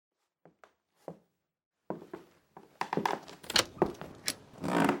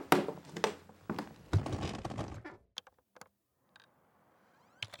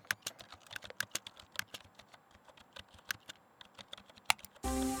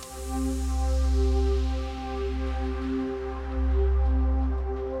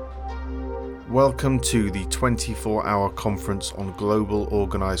Welcome to the 24-hour conference on global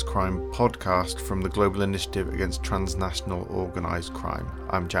organised crime podcast from the Global Initiative Against Transnational Organised Crime.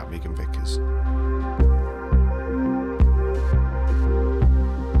 I'm Jack Megan-Vickers.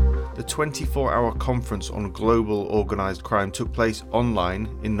 The 24-hour conference on global organised crime took place online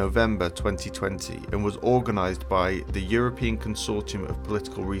in November 2020 and was organised by the European Consortium of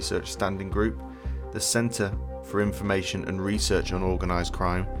Political Research Standing Group, the Centre for Information and Research on Organised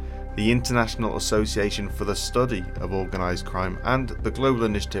Crime, the International Association for the Study of Organised Crime, and the Global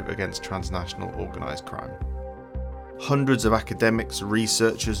Initiative Against Transnational Organised Crime. Hundreds of academics,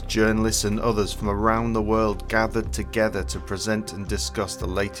 researchers, journalists and others from around the world gathered together to present and discuss the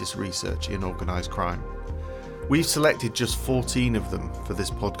latest research in organised crime. We've selected just 14 of them for this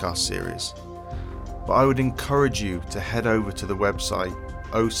podcast series, but I would encourage you to head over to the website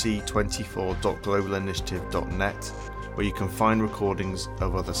oc24.globalinitiative.net where you can find recordings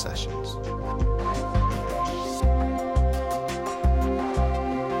of other sessions.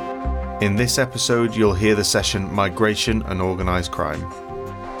 In this episode, you'll hear the session Migration and Organised Crime.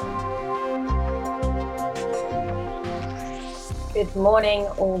 Good morning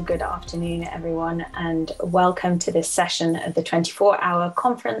or good afternoon, everyone, and welcome to this session of the 24-hour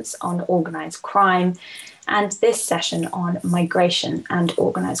conference on organised crime and this session on migration and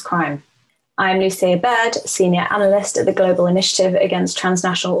organised crime. I'm Lucia Baird, Senior Analyst at the Global Initiative Against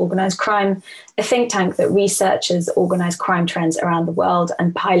Transnational Organised Crime, a think tank that researches organised crime trends around the world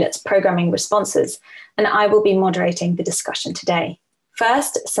and pilots programming responses, and I will be moderating the discussion today.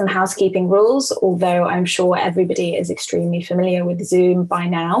 First, some housekeeping rules, although I'm sure everybody is extremely familiar with Zoom by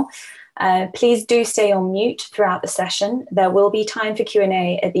now. Please do stay on mute throughout the session. There will be time for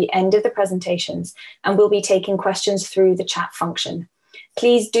Q&A at the end of the presentations, and we'll be taking questions through the chat function.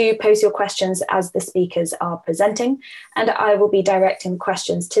 Please do post your questions as the speakers are presenting, and I will be directing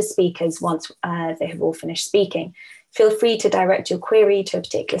questions to speakers once they have all finished speaking. Feel free to direct your query to a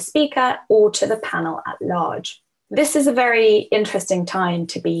particular speaker or to the panel at large. This is a very interesting time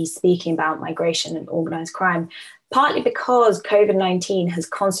to be speaking about migration and organised crime, partly because COVID-19 has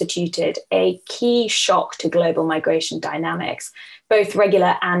constituted a key shock to global migration dynamics, both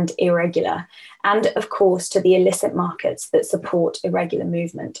regular and irregular, and of course to the illicit markets that support irregular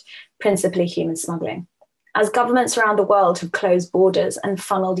movement, principally human smuggling. As governments around the world have closed borders and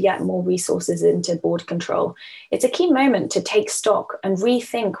funneled yet more resources into border control, it's a key moment to take stock and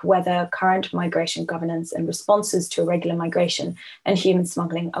rethink whether current migration governance and responses to irregular migration and human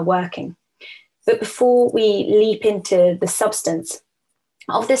smuggling are working. But before we leap into the substance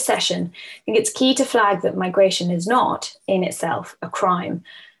of this session, I think it's key to flag that migration is not, in itself, a crime.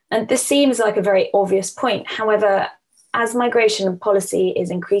 And this seems like a very obvious point. However, as migration and policy is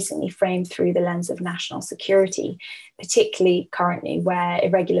increasingly framed through the lens of national security, particularly currently where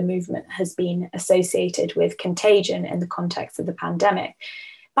irregular movement has been associated with contagion in the context of the pandemic,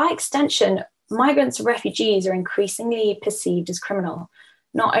 by extension, migrants and refugees are increasingly perceived as criminal.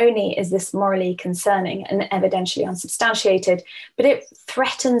 Not only is this morally concerning and evidentially unsubstantiated, but it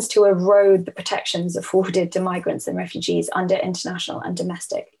threatens to erode the protections afforded to migrants and refugees under international and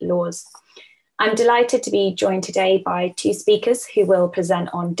domestic laws. I'm delighted to be joined today by two speakers who will present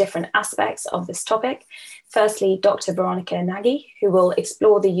on different aspects of this topic. Firstly, Dr. Veronika Nagy, who will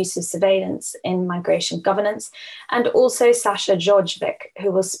explore the use of surveillance in migration governance, and also Sasha Djordjevic, who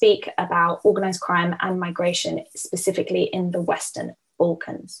will speak about organised crime and migration, specifically in the Western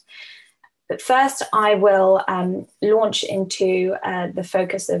Balkans. But first, I will launch into the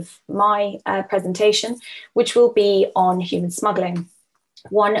focus of my presentation, which will be on human smuggling,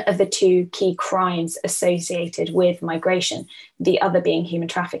 one of the two key crimes associated with migration, the other being human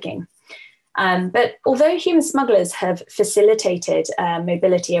trafficking. But although human smugglers have facilitated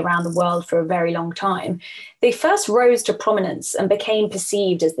mobility around the world for a very long time, they first rose to prominence and became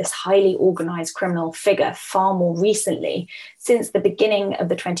perceived as this highly organised criminal figure far more recently, since the beginning of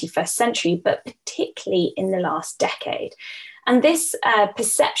the 21st century, but particularly in the last decade. And this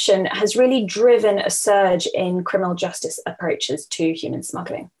perception has really driven a surge in criminal justice approaches to human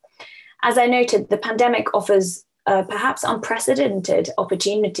smuggling. As I noted, the pandemic offers perhaps unprecedented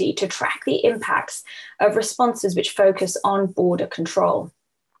opportunity to track the impacts of responses which focus on border control.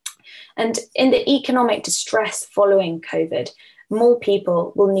 And in the economic distress following COVID, more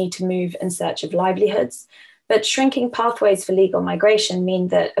people will need to move in search of livelihoods, but shrinking pathways for legal migration mean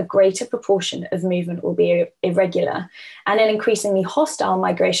that a greater proportion of movement will be irregular, and an increasingly hostile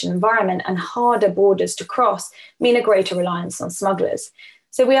migration environment and harder borders to cross mean a greater reliance on smugglers.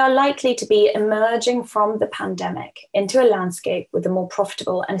 So we are likely to be emerging from the pandemic into a landscape with a more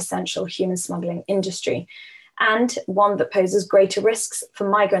profitable and essential human smuggling industry. and one that poses greater risks for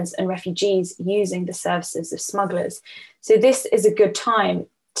migrants and refugees using the services of smugglers. So this is a good time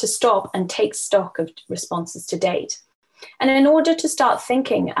to stop and take stock of responses to date. And in order to start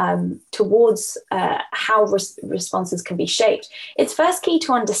thinking towards how responses can be shaped, it's first key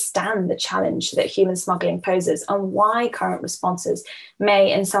to understand the challenge that human smuggling poses and why current responses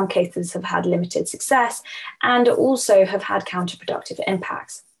may, in some cases, have had limited success and also have had counterproductive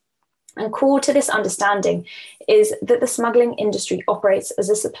impacts. And core to this understanding is that the smuggling industry operates as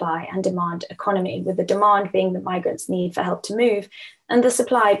a supply and demand economy, with the demand being the migrants' need for help to move and the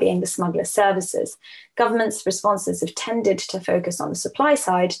supply being the smuggler services. Governments' responses have tended to focus on the supply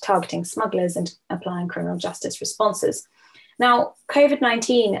side, targeting smugglers and applying criminal justice responses. Now,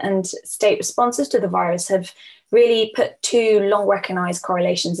 COVID-19 and state responses to the virus have really put two long-recognized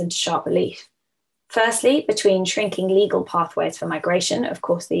correlations into sharp relief. Firstly, between shrinking legal pathways for migration, of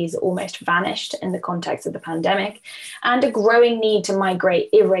course, these almost vanished in the context of the pandemic, and a growing need to migrate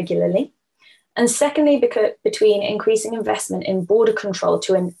irregularly. And secondly, between increasing investment in border control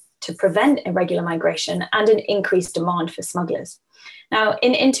to prevent irregular migration and an increased demand for smugglers. Now,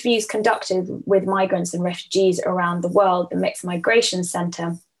 in interviews conducted with migrants and refugees around the world, the Mixed Migration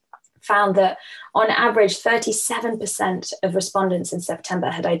Center found that on average, 37% of respondents in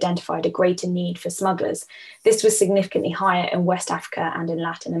September had identified a greater need for smugglers. This was significantly higher in West Africa and in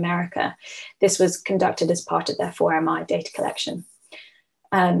Latin America. This was conducted as part of their 4MI data collection.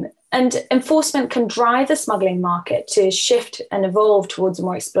 And enforcement can drive the smuggling market to shift and evolve towards a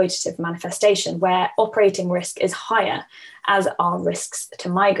more exploitative manifestation where operating risk is higher, as are risks to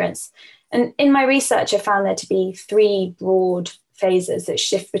migrants. And in my research, I found there to be three broad phases that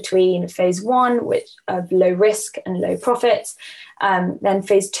shift between phase one, which of low risk and low profits, then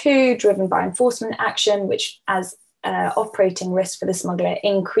phase two, driven by enforcement action, which as operating risk for the smuggler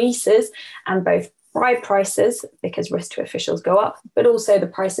increases, and both bribe prices, because risk to officials go up, but also the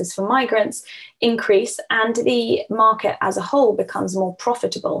prices for migrants increase, and the market as a whole becomes more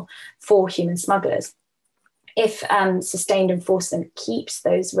profitable for human smugglers. If sustained enforcement keeps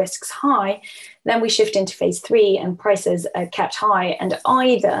those risks high, then we shift into phase three and prices are kept high. And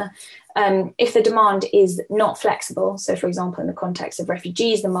either if the demand is not flexible, so for example, in the context of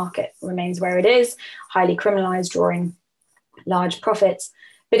refugees, the market remains where it is, highly criminalized, drawing large profits.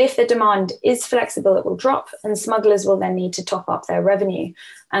 But if the demand is flexible, it will drop and smugglers will then need to top up their revenue.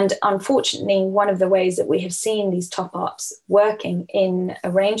 And unfortunately, one of the ways that we have seen these top ups working in a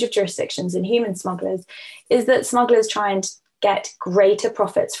range of jurisdictions in human smugglers is that smugglers try and get greater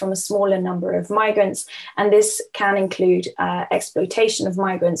profits from a smaller number of migrants. And this can include exploitation of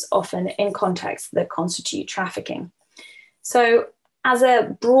migrants, often in contexts that constitute trafficking. So as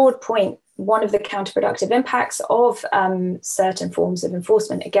a broad point, one of the counterproductive impacts of certain forms of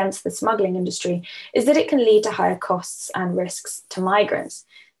enforcement against the smuggling industry is that it can lead to higher costs and risks to migrants.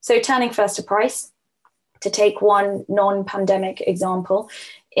 So turning first to price, to take one non-pandemic example,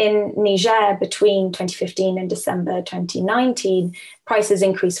 in Niger between 2015 and December 2019, prices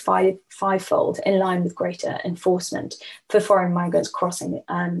increased fivefold in line with greater enforcement for foreign migrants crossing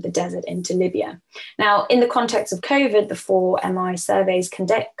the desert into Libya. Now, in the context of COVID, the 4MI surveys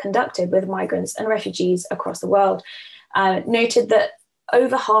conducted with migrants and refugees across the world noted that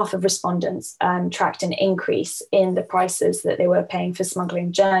over half of respondents tracked an increase in the prices that they were paying for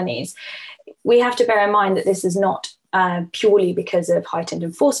smuggling journeys. We have to bear in mind that this is not purely because of heightened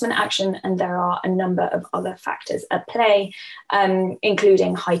enforcement action, and there are a number of other factors at play,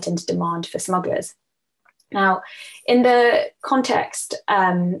 including heightened demand for smugglers. Now, in the context,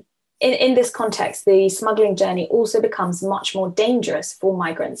 in this context, the smuggling journey also becomes much more dangerous for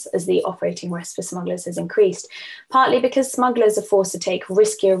migrants as the operating risk for smugglers has increased, partly because smugglers are forced to take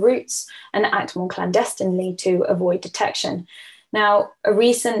riskier routes and act more clandestinely to avoid detection. Now, a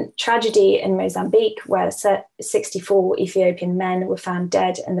recent tragedy in Mozambique where 64 Ethiopian men were found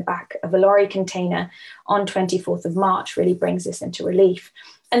dead in the back of a lorry container on 24th of March really brings this into relief.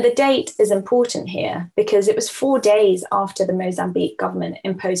 And the date is important here because it was 4 days after the Mozambique government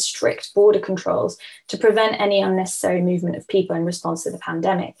imposed strict border controls to prevent any unnecessary movement of people in response to the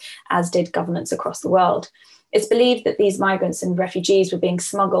pandemic, as did governments across the world. It's believed that these migrants and refugees were being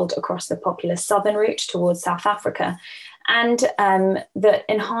smuggled across the popular southern route towards South Africa, and that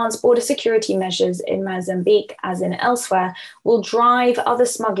enhanced border security measures in Mozambique, as in elsewhere, will drive other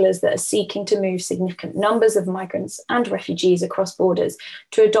smugglers that are seeking to move significant numbers of migrants and refugees across borders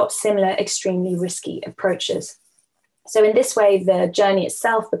to adopt similar extremely risky approaches. So in this way, the journey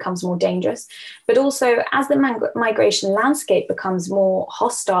itself becomes more dangerous, but also as the migration landscape becomes more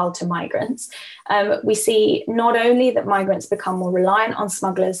hostile to migrants, we see not only that migrants become more reliant on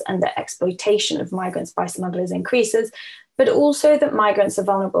smugglers and the exploitation of migrants by smugglers increases, but also that migrants are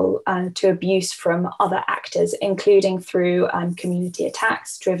vulnerable to abuse from other actors, including through community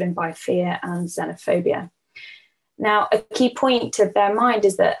attacks driven by fear and xenophobia. Now, a key point to bear in mind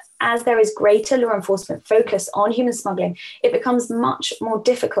is that as there is greater law enforcement focus on human smuggling, it becomes much more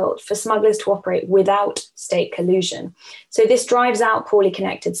difficult for smugglers to operate without state collusion. So this drives out poorly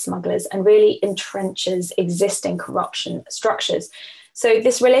connected smugglers and really entrenches existing corruption structures. So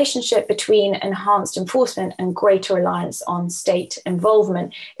this relationship between enhanced enforcement and greater reliance on state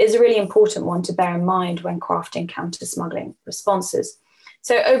involvement is a really important one to bear in mind when crafting counter-smuggling responses.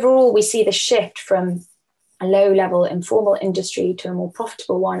 So overall, we see the shift from a low-level informal industry to a more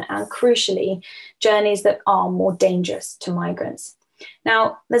profitable one, and crucially, journeys that are more dangerous to migrants.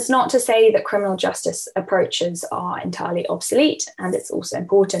 Now, that's not to say that criminal justice approaches are entirely obsolete, and it's also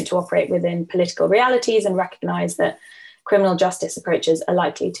important to operate within political realities and recognise that criminal justice approaches are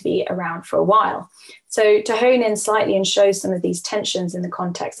likely to be around for a while. So to hone in slightly and show some of these tensions in the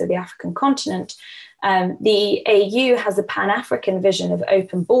context of the African continent, the AU has a Pan-African vision of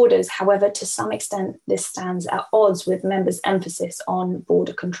open borders. However, to some extent, this stands at odds with members' emphasis on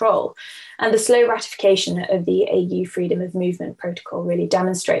border control. And the slow ratification of the AU Freedom of Movement Protocol really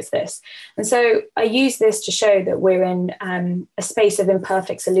demonstrates this. And so I use this to show that we're in a space of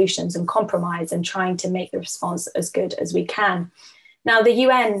imperfect solutions and compromise and trying to make the response as good as we can. Now, the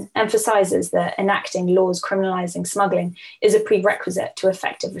UN emphasizes that enacting laws criminalizing smuggling is a prerequisite to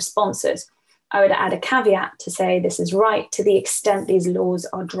effective responses. I would add a caveat to say this is right to the extent these laws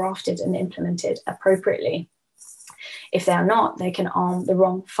are drafted and implemented appropriately. If they are not, they can arm the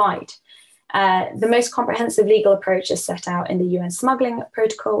wrong fight. The most comprehensive legal approach is set out in the UN Smuggling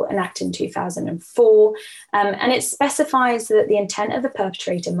Protocol, enacted in 2004, and it specifies that the intent of the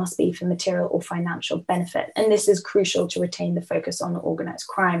perpetrator must be for material or financial benefit, and this is crucial to retain the focus on organised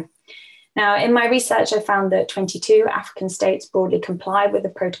crime. Now, in my research, I found that 22 African states broadly comply with the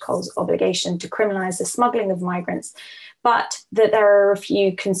protocol's obligation to criminalise the smuggling of migrants, but that there are a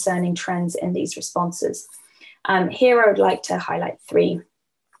few concerning trends in these responses. Here, I would like to highlight three.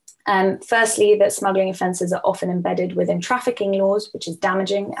 Firstly, that smuggling offences are often embedded within trafficking laws, which is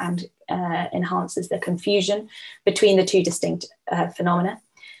damaging and enhances the confusion between the two distinct phenomena.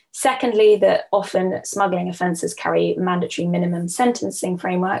 Secondly, that often smuggling offences carry mandatory minimum sentencing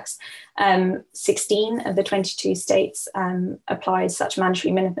frameworks. 16 of the 22 states applied such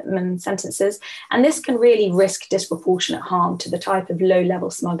mandatory minimum sentences, and this can really risk disproportionate harm to the type of low-level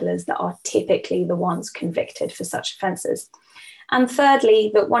smugglers that are typically the ones convicted for such offences. And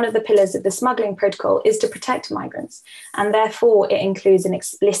thirdly, that one of the pillars of the smuggling protocol is to protect migrants, and therefore it includes an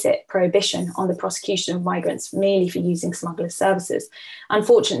explicit prohibition on the prosecution of migrants merely for using smugglers' services.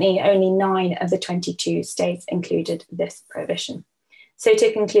 Unfortunately, only 9 of the 22 states included this prohibition. So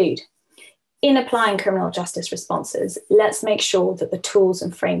to conclude, in applying criminal justice responses, let's make sure that the tools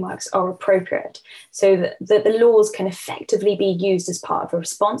and frameworks are appropriate so that the laws can effectively be used as part of a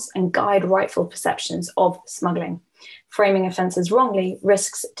response and guide rightful perceptions of smuggling. Framing offences wrongly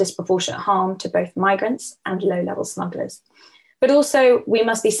risks disproportionate harm to both migrants and low-level smugglers. But also, we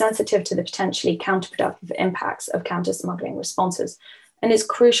must be sensitive to the potentially counterproductive impacts of counter-smuggling responses. And it's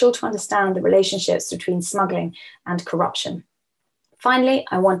crucial to understand the relationships between smuggling and corruption. Finally,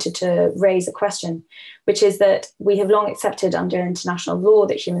 I wanted to raise a question, which is that we have long accepted under international law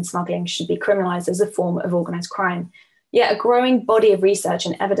that human smuggling should be criminalised as a form of organised crime. Yet a growing body of research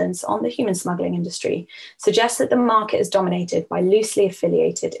and evidence on the human smuggling industry suggests that the market is dominated by loosely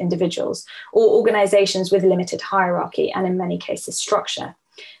affiliated individuals or organisations with limited hierarchy and in many cases structure.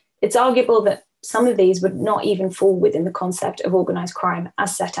 It's arguable that some of these would not even fall within the concept of organised crime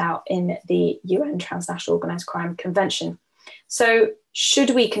as set out in the UN Transnational Organised Crime Convention. So should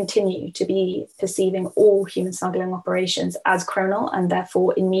we continue to be perceiving all human smuggling operations as criminal and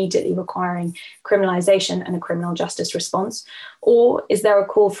therefore immediately requiring criminalisation and a criminal justice response? Or is there a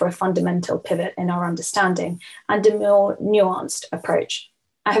call for a fundamental pivot in our understanding and a more nuanced approach?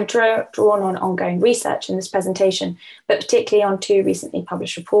 I have drawn on ongoing research in this presentation, but particularly on 2 recently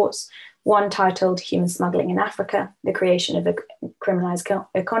published reports, one titled Human Smuggling in Africa, the Creation of a Criminalised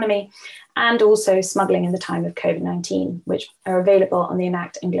Economy, and also Smuggling in the Time of COVID-19, which are available on the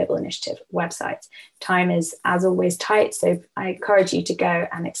Enact and Global Initiative websites. Time is, as always, tight, so I encourage you to go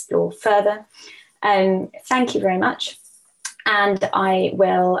and explore further. Thank you very much. And I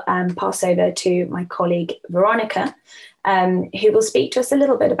will pass over to my colleague, Veronica, who will speak to us a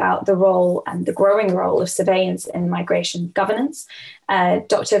little bit about the role and the growing role of surveillance in migration governance.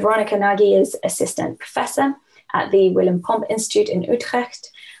 Dr. Veronica Nagy is Assistant Professor at the Willem Pomp Institute in Utrecht,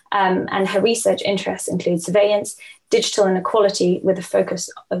 and her research interests include surveillance, digital inequality, with a focus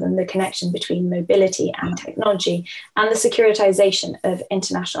on the connection between mobility and technology, and the securitization of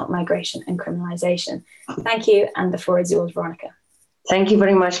international migration and criminalization. Thank you, and the floor is yours, Veronica. Thank you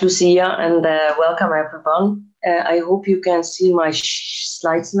very much, Lucia, and welcome everyone. I hope you can see my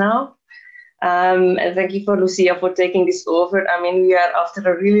slides now. And thank you for Lucia for taking this over. I mean, we are after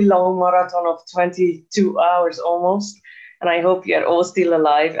a really long marathon of 22 hours almost, and I hope you are all still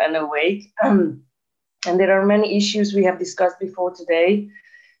alive and awake. And there are many issues we have discussed before today.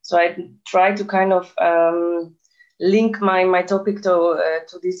 So I try to kind of link my topic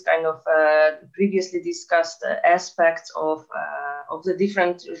to this kind of previously discussed aspects of the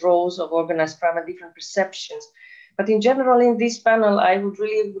different roles of organized crime and different perceptions. But in general, in this panel, I would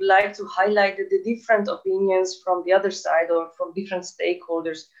like to highlight the different opinions from the other side or from different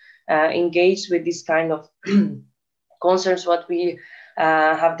stakeholders engaged with this kind of concerns, what we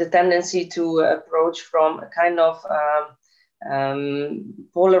have the tendency to approach from a kind of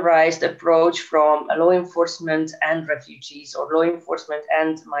polarized approach from law enforcement and refugees, or law enforcement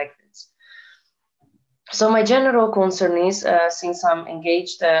and migrants. So my general concern is, since I'm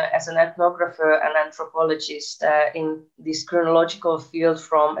engaged as an ethnographer and anthropologist in this chronological field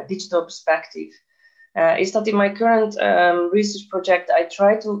from a digital perspective, is that in my current research project, I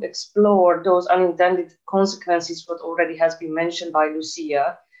try to explore those unintended consequences, what already has been mentioned by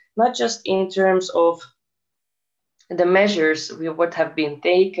Lucia, not just in terms of the measures what have been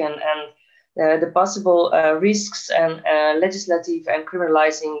taken and the possible risks and legislative and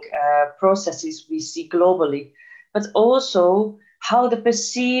criminalizing processes we see globally, but also how the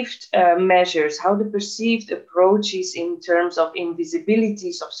perceived measures, how the perceived approaches in terms of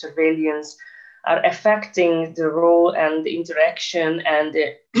invisibilities of surveillance are affecting the role and the interaction and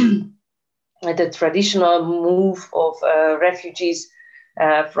the traditional move of refugees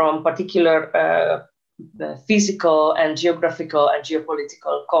from particular physical and geographical and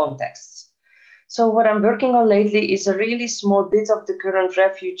geopolitical contexts. So what I'm working on lately is a really small bit of the current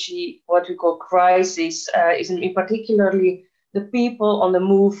refugee, what we call crisis, is in particularly the people on the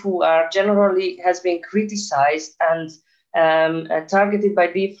move who are generally has been criticized and targeted by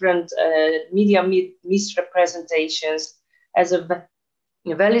different media misrepresentations as a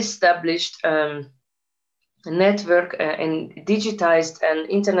well-established network and digitized and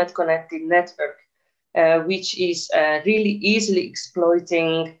internet-connected network, which is really easily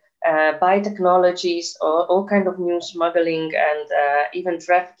exploiting by technologies or all kind of new smuggling and even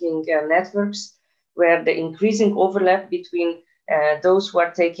trafficking networks, where the increasing overlap between those who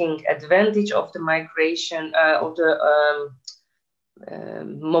are taking advantage of the migration of the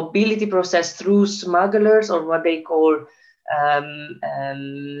mobility process through smugglers, or what they call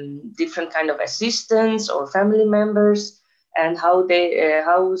different kind of assistants or family members, and how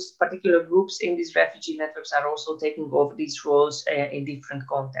particular groups in these refugee networks are also taking over these roles in different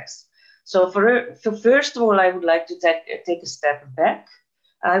contexts. So first of all, I would like to take a step back.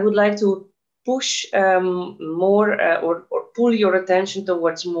 I would like to push more or pull your attention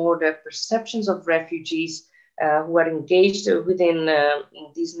towards more the perceptions of refugees who are engaged within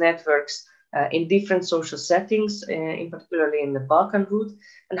these networks in different social settings, in particularly in the Balkan route,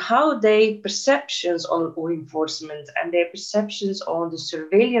 and how their perceptions on law enforcement and their perceptions on the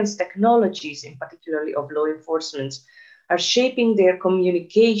surveillance technologies, in particularly of law enforcement, are shaping their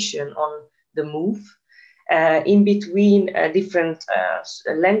communication on the move in between different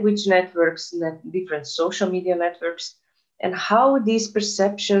language networks, different social media networks, and how these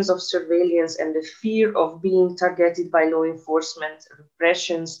perceptions of surveillance and the fear of being targeted by law enforcement,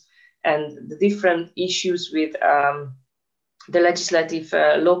 repressions, and the different issues with the legislative,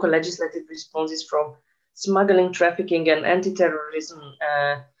 local legislative responses from smuggling, trafficking, and anti-terrorism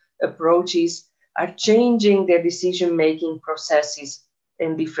approaches are changing their decision-making processes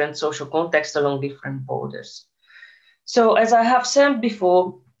in different social contexts along different borders. So, as I have said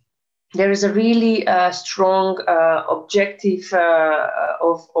before, there is a really strong objective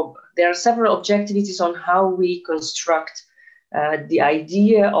there are several objectivities on how we construct the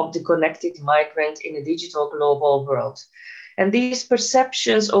idea of the connected migrant in a digital global world. And these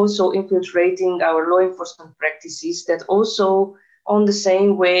perceptions also infiltrating our law enforcement practices that also on the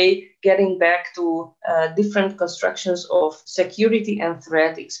same way getting back to different constructions of security and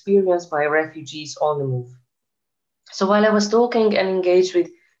threat experienced by refugees on the move. So while I was talking and engaged with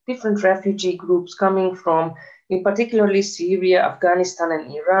different refugee groups coming from in particularly Syria, Afghanistan,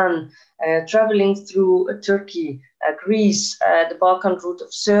 and Iran, traveling through Turkey, Greece, the Balkan route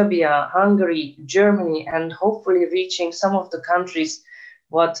of Serbia, Hungary, Germany, and hopefully reaching some of the countries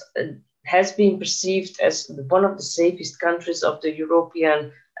what has been perceived as one of the safest countries of the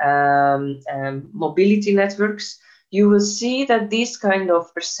European mobility networks, you will see that these kind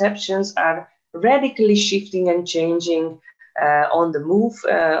of perceptions are radically shifting and changing on the move,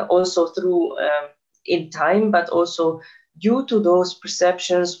 also through in time, but also due to those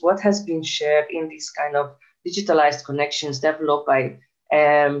perceptions, what has been shared in these kind of digitalized connections developed by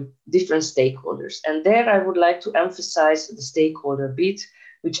different stakeholders. And there I would like to emphasize the stakeholder bit,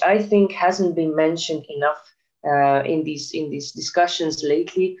 which I think hasn't been mentioned enough in these discussions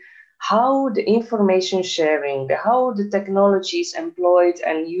lately. How the information sharing, how the technologies employed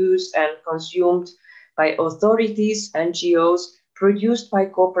and used and consumed by authorities, NGOs, produced by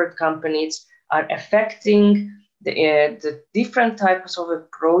corporate companies are affecting the different types of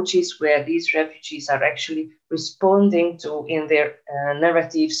approaches where these refugees are actually responding to in their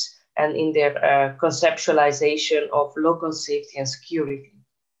narratives and in their conceptualization of local safety and security.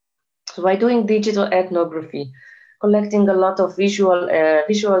 So by doing digital ethnography, collecting a lot of visual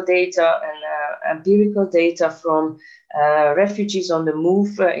data and empirical data from refugees on the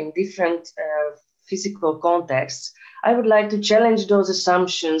move in different physical contexts, I would like to challenge those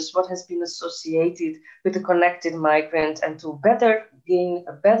assumptions, what has been associated with the connected migrant, and to better gain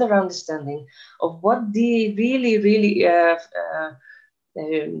a better understanding of what they really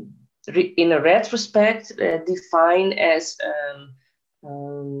in a retrospect define as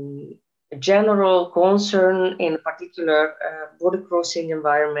a general concern in a particular border crossing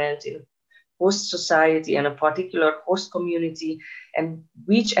environment, in a host society and a particular host community, and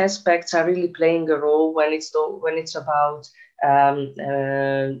which aspects are really playing a role when it's about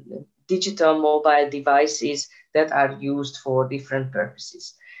digital mobile devices that are used for different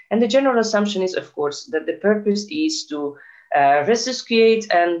purposes. And the general assumption is, of course, that the purpose is to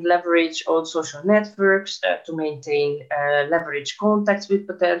resuscitate and leverage all social networks to maintain leverage contacts with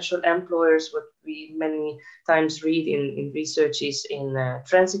potential employers, what we many times read in researches in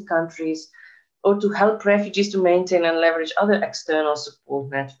transit countries, or to help refugees to maintain and leverage other external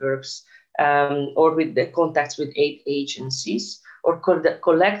support networks, or with the contacts with aid agencies, or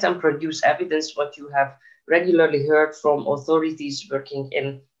collect and produce evidence, what you have regularly heard from authorities working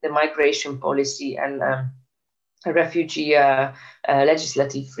in the migration policy and refugee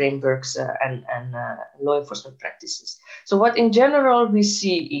legislative frameworks and law enforcement practices. So what in general we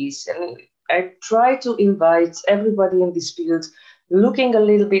see is, and I try to invite everybody in this field looking a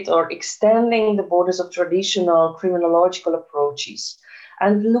little bit or extending the borders of traditional criminological approaches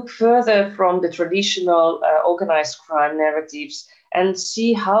and look further from the traditional organized crime narratives and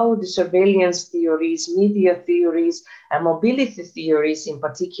see how the surveillance theories, media theories, and mobility theories in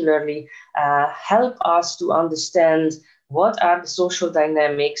particularly help us to understand what are the social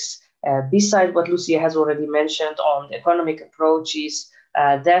dynamics, beside what Lucia has already mentioned on the economic approaches,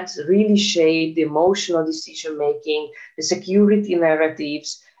 that really shape the emotional decision-making, the security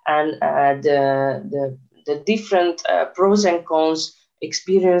narratives, and the different pros and cons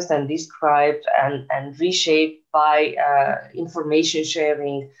experienced and described and reshaped by information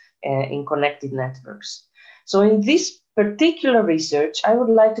sharing in connected networks. So in this particular research, I would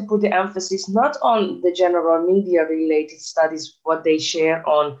like to put the emphasis not on the general media-related studies, what they share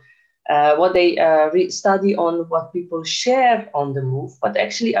on what they study on what people share on the move, but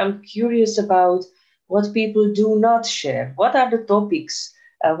actually I'm curious about what people do not share. What are the topics?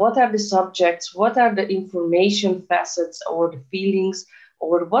 What are the subjects? What are the information facets or the feelings?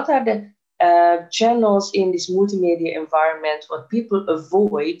 Or what are the channels in this multimedia environment, what people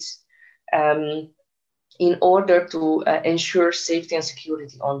avoid in order to ensure safety and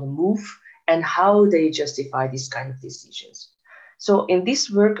security on the move, and how they justify these kind of decisions? So in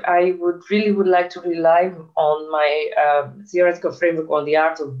this work, I would like to rely on my theoretical framework on the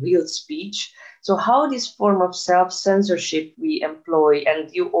art of real speech. So how this form of self-censorship we employ,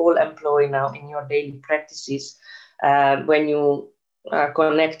 and you all employ now in your daily practices, when you are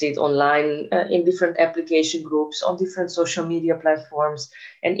connected online in different application groups, on different social media platforms,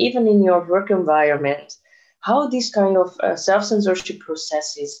 and even in your work environment, how these kind of self-censorship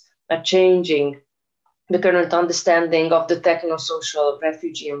processes are changing the current understanding of the techno-social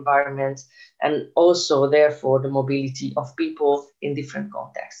refugee environment, and also, therefore, the mobility of people in different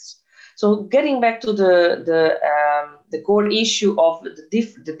contexts. So getting back to the core issue of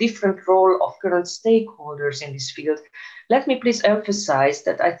the different role of current stakeholders in this field, let me please emphasize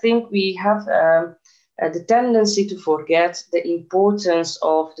that I think we have the tendency to forget the importance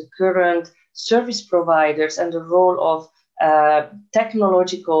of the current service providers and the role of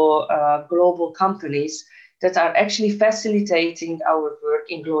technological global companies that are actually facilitating our work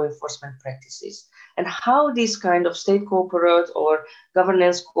in law enforcement practices, and how this kind of state-corporate or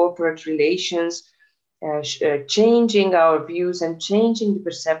governance-corporate relations changing our views and changing the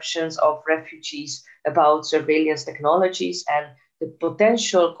perceptions of refugees about surveillance technologies and the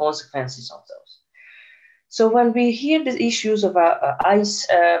potential consequences of those. So when we hear the issues of ICE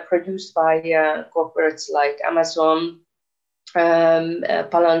produced by corporates like Amazon,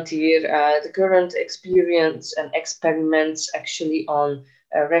 Palantir, the current experience and experiments actually on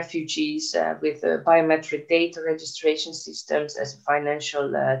refugees with biometric data registration systems as a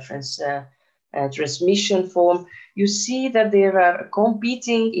financial transmission form, you see that there are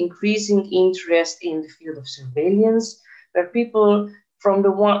competing, increasing interest in the field of surveillance, where people on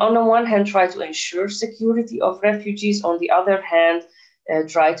the one hand try to ensure security of refugees, on the other hand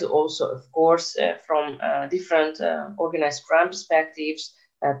try to also, of course, from different organized crime perspectives,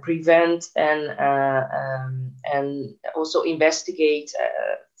 prevent and also investigate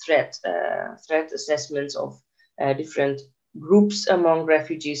threat assessments of different groups among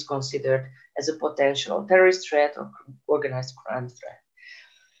refugees considered as a potential terrorist threat or organized crime threat.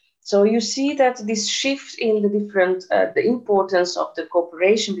 So you see that this shift in the importance of the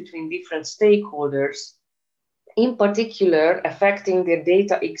cooperation between different stakeholders, in particular affecting their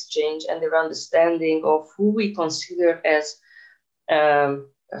data exchange and their understanding of who we consider as a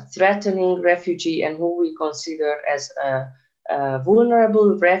threatening refugee and who we consider as a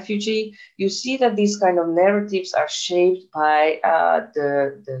vulnerable refugee. You see that these kind of narratives are shaped by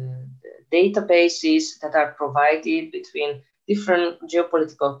the databases that are provided between different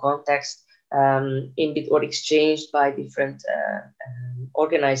geopolitical contexts or exchanged by different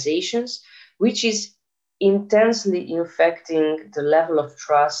organizations, which is intensely infecting the level of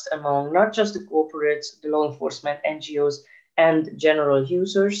trust among not just the corporates, the law enforcement, NGOs, and general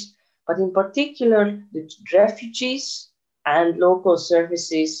users, but in particular the refugees and local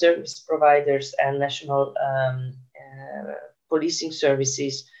services, service providers, and national policing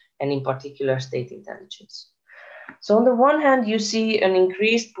services, and in particular state intelligence. So on the one hand, you see an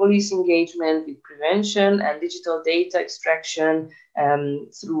increased police engagement with prevention and digital data extraction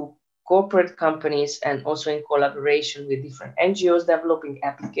through corporate companies, and also in collaboration with different NGOs developing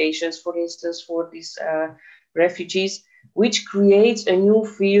applications, for instance, for these refugees, which creates a new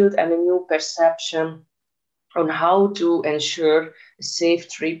field and a new perception on how to ensure a safe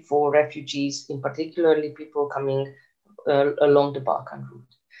trip for refugees, in particularly people coming along the Balkan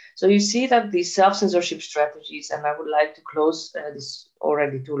route. So you see that these self-censorship strategies, and I would like to close this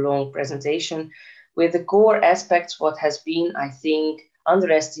already too long presentation with the core aspects, what has been, I think,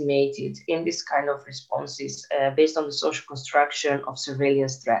 underestimated in this kind of responses based on the social construction of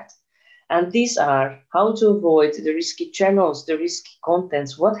surveillance threat. And these are how to avoid the risky channels, the risky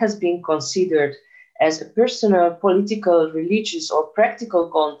contents, what has been considered as a personal, political, religious, or practical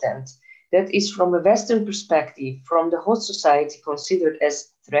content that is from a Western perspective, from the host society considered as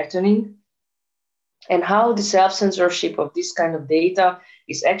threatening, and how the self-censorship of this kind of data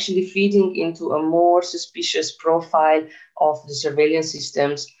is actually feeding into a more suspicious profile of the surveillance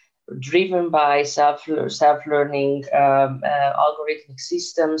systems driven by self-learning algorithmic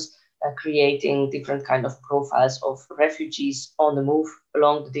systems, creating different kind of profiles of refugees on the move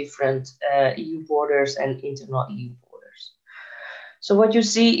along the different EU borders and inter-EU borders. So what you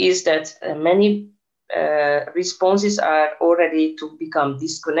see is that many responses are already to become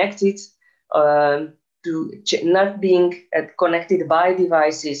disconnected, to not being connected by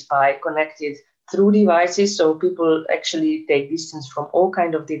devices, by connected through devices. So people actually take distance from all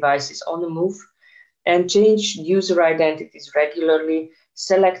kinds of devices on the move and change user identities regularly,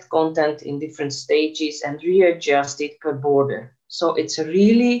 select content in different stages and readjust it per border. So it's a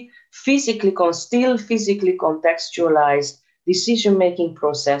really still physically contextualized decision-making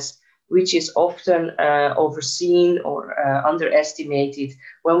process, which is often overseen or underestimated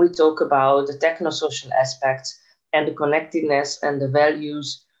when we talk about the technosocial aspects and the connectedness and the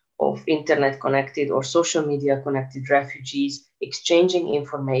values of internet-connected or social media-connected refugees exchanging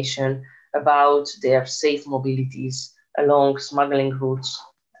information about their safe mobilities along smuggling routes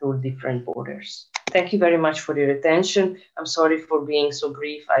through different borders. Thank you very much for your attention. I'm sorry for being so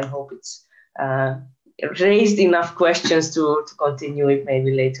brief. I hope it's raised enough questions to continue it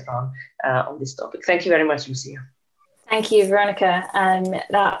maybe later on this topic. Thank you very much, Lucia. Thank you, Veronica.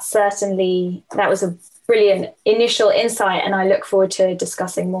 That was a brilliant initial insight, and I look forward to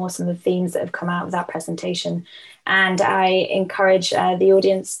discussing more some of the themes that have come out of that presentation. And I encourage the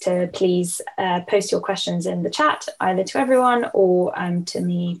audience to please post your questions in the chat, either to everyone or to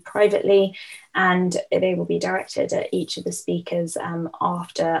me privately, and they will be directed at each of the speakers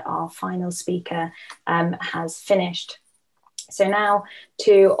after our final speaker has finished. So now,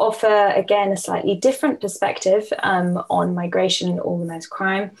 to offer again a slightly different perspective on migration and organised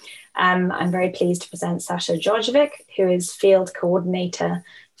crime, I'm very pleased to present Sasha Djordjevic, who is Field Coordinator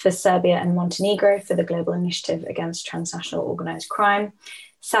for Serbia and Montenegro for the Global Initiative Against Transnational Organised Crime.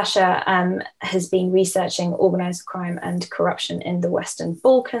 Sasha has been researching organised crime and corruption in the Western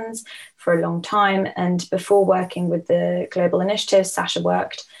Balkans for a long time, and before working with the Global Initiative, Sasha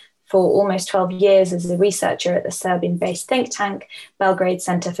worked for almost 12 years as a researcher at the Serbian-based think tank, Belgrade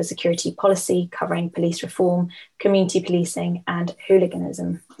Center for Security Policy, covering police reform, community policing, and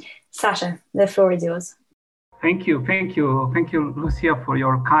hooliganism. Sasha, the floor is yours. Thank you, Lucia, for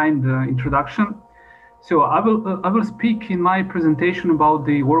your kind introduction. So I will speak in my presentation about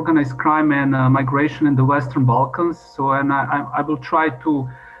the organized crime and migration in the Western Balkans. So, and I will try to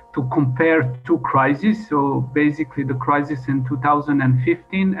compare two crises. So basically the crisis in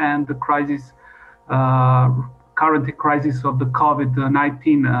 2015 and the crisis, current crisis of the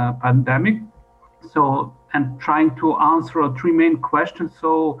COVID-19 pandemic. So, and trying to answer three main questions.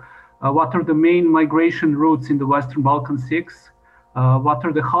 So what are the main migration routes in the Western Balkan 6? What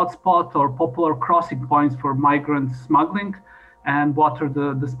are the hotspot or popular crossing points for migrant smuggling? And what are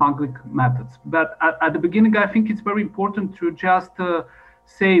the smuggling methods? But at the beginning, I think it's very important to just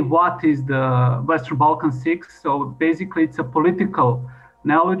say what is the Western Balkan 6. So basically, it's a political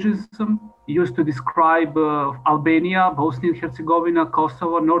neologism used to describe Albania, Bosnia and Herzegovina,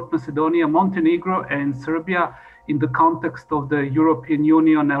 Kosovo, North Macedonia, Montenegro, and Serbia in the context of the European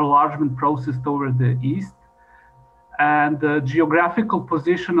Union enlargement process toward the east. And the geographical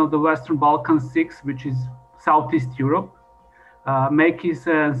position of the Western Balkan 6, which is Southeast Europe, make it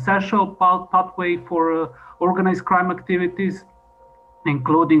an essential pathway for organized crime activities,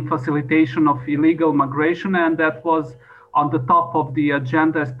 including facilitation of illegal migration, and that was on the top of the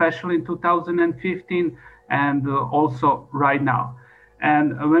agenda, especially in 2015 and also right now.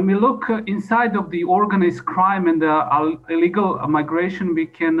 And when we look inside of the organized crime and the illegal migration, we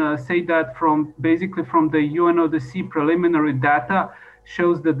can say that basically from the UNODC preliminary data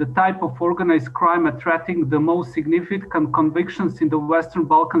shows that the type of organized crime attracting the most significant convictions in the Western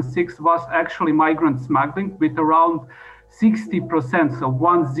Balkan 6 was actually migrant smuggling, with around 60%, so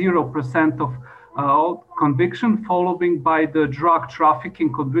 10% of conviction, following by the drug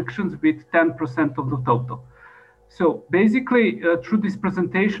trafficking convictions with 10% of the total. So basically, through this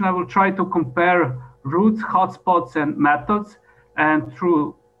presentation, I will try to compare routes, hotspots, and methods, and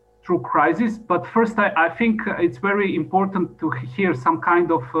through crisis. But first, I think it's very important to hear some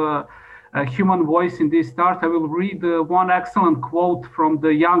kind of human voice in this start. I will read one excellent quote from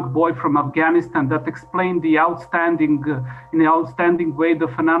the young boy from Afghanistan that explained in the outstanding way the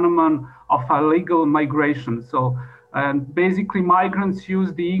phenomenon of illegal migration. So, and basically, migrants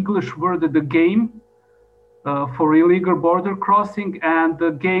use the English word "the game" for illegal border crossing, and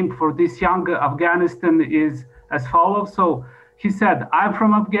the game for this young Afghanistan is as follows. So he said, "I'm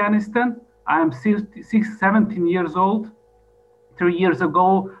from Afghanistan. I'm 17 years old. 3 years ago,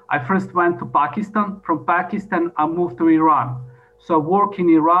 I first went to Pakistan. From Pakistan, I moved to Iran. So I worked in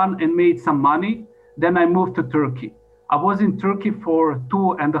Iran and made some money. Then I moved to Turkey. I was in Turkey for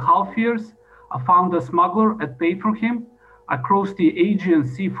 2.5 years. I found a smuggler and paid for him. I crossed the Aegean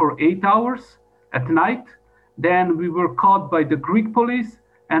Sea for 8 hours at night. Then we were caught by the Greek police,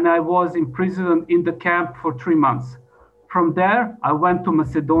 and I was imprisoned in the camp for 3 months. From there, I went to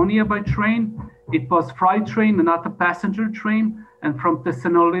Macedonia by train. It was freight train and not a passenger train. And from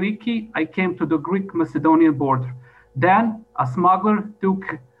Thessaloniki, I came to the Greek-Macedonian border. Then a smuggler took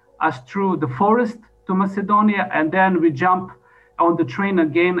us through the forest to Macedonia, and then we jumped on the train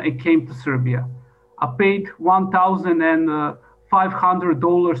again and came to Serbia. I paid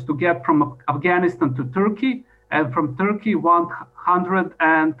 $1,500 to get from Afghanistan to Turkey, and from Turkey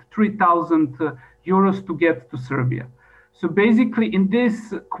 103,000 euros to get to Serbia. So basically, in this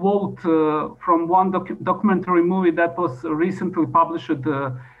quote from one documentary movie that was recently published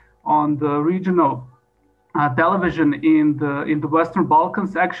on the regional television in the Western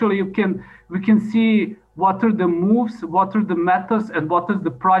Balkans, actually we can see what are the moves, what are the methods, and what is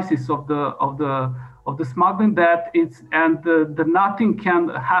the prices of the smuggling. The nothing can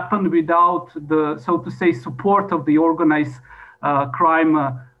happen without the, so to say, support of the organized crime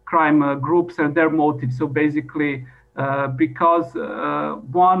groups and their motives. So basically, because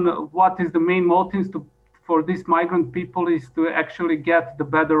what is the main motives for these migrant people is to actually get the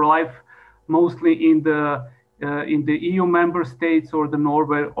better life, mostly in the EU member states or the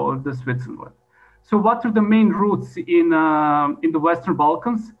Norway or the Switzerland. So what are the main routes in the Western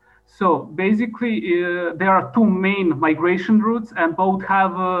Balkans? So basically, there are two main migration routes, and both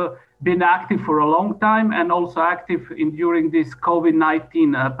have been active for a long time and also active during this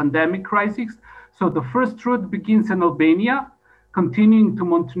COVID-19 pandemic crisis. So the first route begins in Albania, continuing to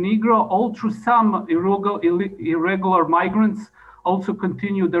Montenegro, all through some irregular migrants also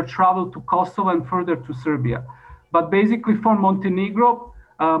continue their travel to Kosovo and further to Serbia. But basically for Montenegro,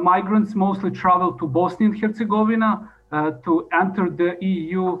 migrants mostly travel to Bosnia and Herzegovina to enter the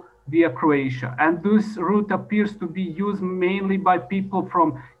EU via Croatia. And this route appears to be used mainly by people from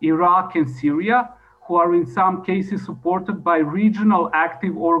Iraq and Syria, who are in some cases supported by regional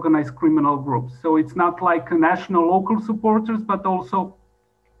active organized criminal groups. So it's not like national local supporters, but also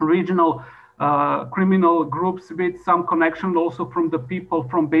regional criminal groups with some connection also from the people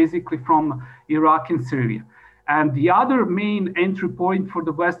from basically from Iraq and Syria. And the other main entry point for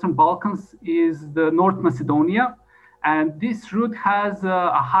the Western Balkans is the North Macedonia. And this route has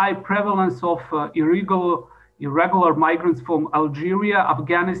a high prevalence of irregular migrants from Algeria,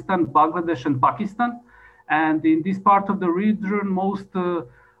 Afghanistan, Bangladesh, and Pakistan. And in this part of the region, most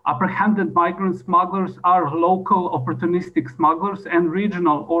apprehended migrant smugglers are local opportunistic smugglers and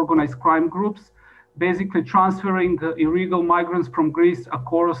regional organized crime groups, basically transferring illegal migrants from Greece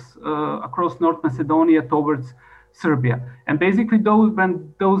across North Macedonia towards Serbia. And basically,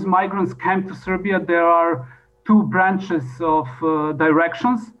 when those migrants came to Serbia, there are two branches of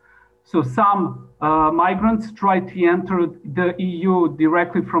directions. So some migrants try to enter the EU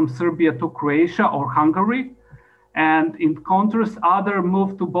directly from Serbia to Croatia or Hungary. And in contrast, others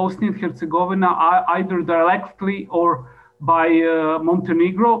move to Bosnia and Herzegovina either directly or by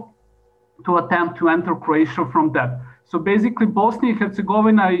Montenegro to attempt to enter Croatia from that. So basically, Bosnia and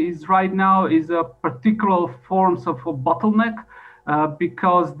Herzegovina is right now a particular forms of a bottleneck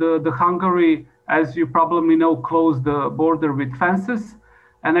because the Hungary, as you probably know, closed the border with fences.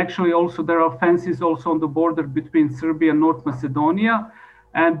 And actually also there are fences also on the border between Serbia and North Macedonia.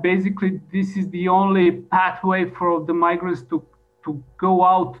 And basically this is the only pathway for the migrants to go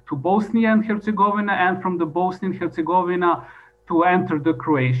out to Bosnia and Herzegovina and from the Bosnia and Herzegovina to enter the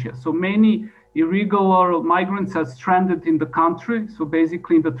Croatia. So many irregular migrants are stranded in the country. So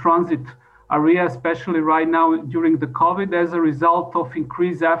basically in the transit area, especially right now during the COVID, as a result of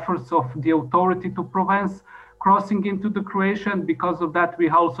increased efforts of the authority to prevent crossing into the Croatia. And because of that, we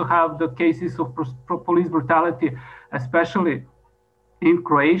also have the cases of police brutality, especially in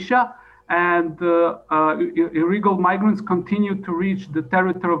Croatia. And illegal migrants continue to reach the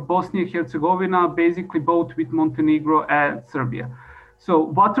territory of Bosnia and Herzegovina, basically both with Montenegro and Serbia. So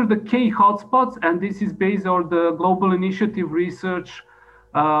what are the key hotspots? And this is based on the Global Initiative research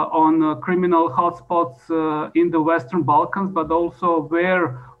on criminal hotspots in the Western Balkans, but also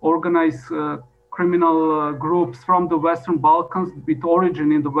where organized criminal groups from the Western Balkans with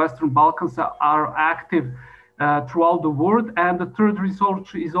origin in the Western Balkans are active throughout the world. And the third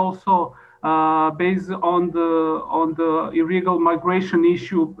research is also based on the illegal migration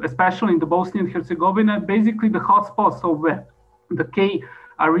issue, especially in the Bosnia and Herzegovina. Basically, the hotspots of the key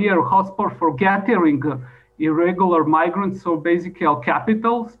area or hotspot for gathering irregular migrants, so basically our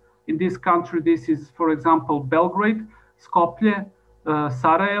capitals. In this country, this is, for example, Belgrade, Skopje,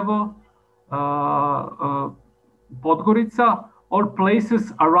 Sarajevo, Podgorica, or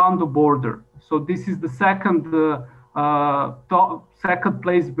places around the border. So this is the second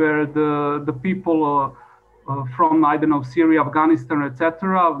place where the people from, I don't know, Syria, Afghanistan,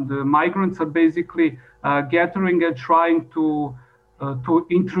 etc., the migrants are basically gathering and trying to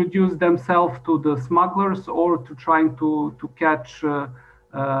introduce themselves to the smugglers or to trying to catch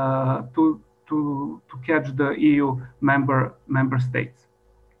catch the EU member states.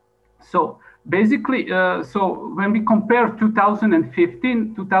 So basically, so when we compare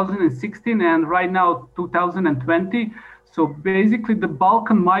 2015, 2016, and right now 2020, so basically the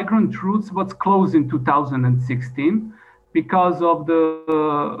Balkan migrant routes was closed in 2016 because of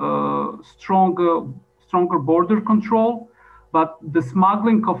the stronger border control. But the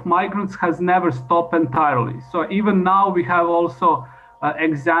smuggling of migrants has never stopped entirely. So even now we have also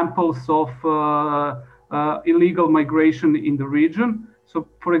examples of illegal migration in the region. So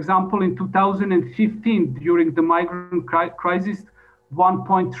for example, in 2015, during the migrant crisis,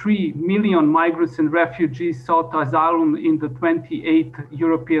 1.3 million migrants and refugees sought asylum in the 28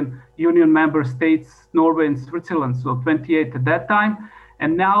 European Union member states, Norway and Switzerland, so 28 at that time.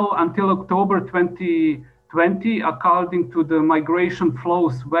 And now until October 2020, 2020, according to the Migration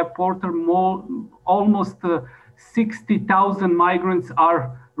Flows web portal, almost 60,000 migrants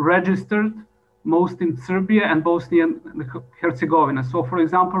are registered, most in Serbia and Bosnia and Herzegovina. So, for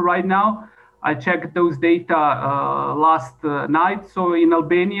example, right now, I checked those data last night. So in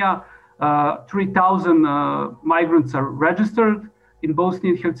Albania, 3,000 migrants are registered. In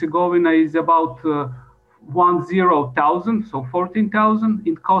Bosnia and Herzegovina is about 10,000, so 14,000.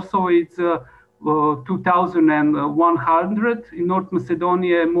 In Kosovo, it's 2,100. In North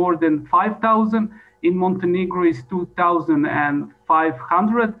Macedonia, more than 5,000. In Montenegro is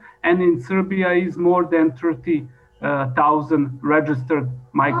 2,500. And in Serbia is more than 30,000 registered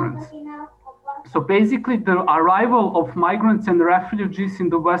migrants. So basically, the arrival of migrants and refugees in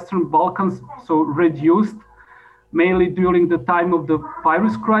the Western Balkans so reduced, mainly during the time of the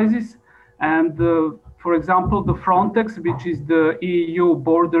virus crisis. And for example, the Frontex, which is the EU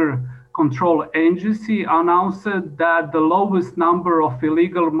border control agency, announced that the lowest number of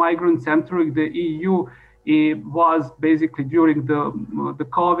illegal migrants entering the EU was basically during the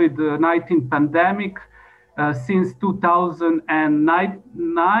COVID-19 pandemic. Since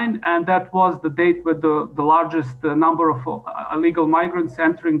 2009, and that was the date where the largest number of illegal migrants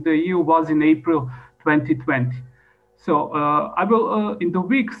entering the EU was in April 2020. So I will, in the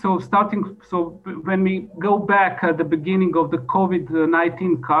week, so when we go back at the beginning of the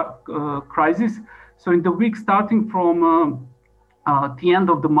COVID-19 crisis, so in the week starting from the end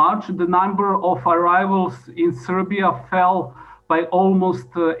of the March, the number of arrivals in Serbia fell by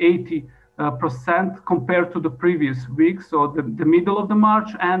almost 80% compared to the previous week, so the middle of the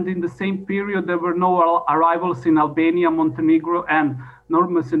March, and in the same period there were no arrivals in Albania, Montenegro, and North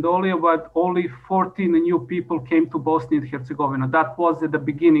Macedonia, but only 14 new people came to Bosnia and Herzegovina. That was at the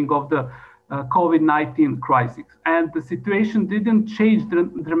beginning of the COVID-19 crisis. And the situation didn't change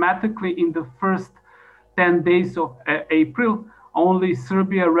dramatically in the first 10 days of April. Only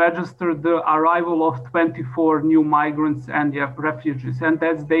Serbia registered the arrival of 24 new migrants and refugees, and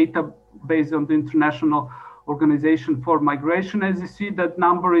that's data based on the International Organization for Migration. As you see, that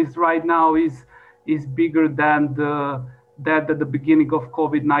number is right now is bigger than that at the beginning of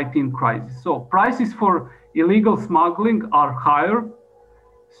COVID-19 crisis. So prices for illegal smuggling are higher.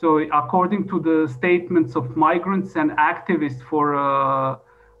 So according to the statements of migrants and activists for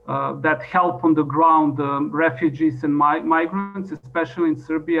that help on the ground refugees and migrants, especially in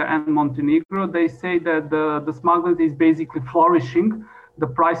Serbia and Montenegro, they say that the smuggling is basically flourishing. The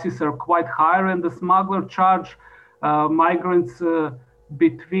prices are quite higher, and the smuggler charge migrants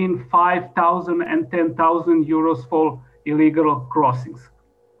between 5,000 and 10,000 euros for illegal crossings.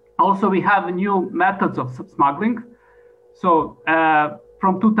 Also, we have new methods of smuggling. So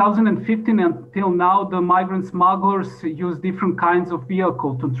from 2015 until now, the migrant smugglers use different kinds of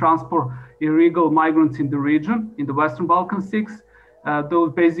vehicles to transport illegal migrants in the region, in the Western Balkan 6.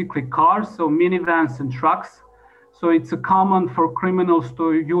 Those basically cars, so minivans and trucks. So it's common for criminals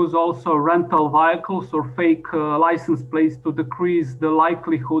to use also rental vehicles or fake license plates to decrease the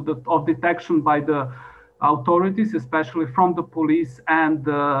likelihood of detection by the authorities, especially from the police and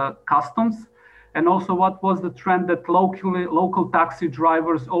customs. And also, what was the trend that local taxi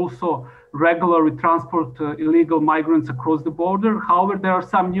drivers also regularly transport illegal migrants across the border. However, there are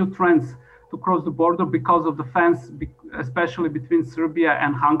some new trends to cross the border because of the fence, especially between Serbia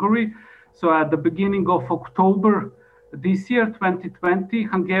and Hungary. So at the beginning of October this year, 2020,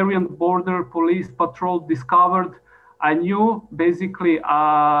 Hungarian border police patrol discovered a new, basically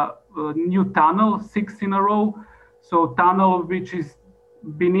a new tunnel, 6 in a row. So tunnel which is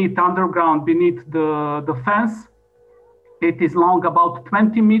underground beneath the fence. It is long about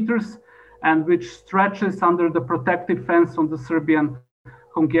 20 meters and which stretches under the protective fence on the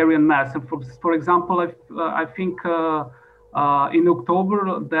Serbian-Hungarian mass. And for example, I think in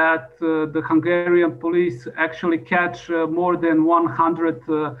October that the Hungarian police actually catch more than 100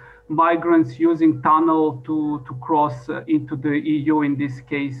 migrants using tunnel to cross into the EU, in this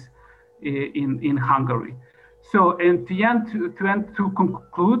case in Hungary. So in the end, to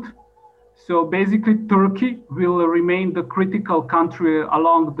conclude, so basically Turkey will remain the critical country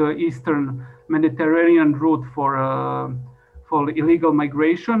along the Eastern Mediterranean route for illegal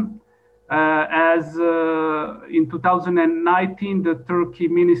migration. As in 2019, the Turkey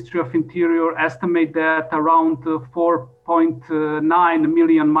Ministry of Interior estimated that around 4.9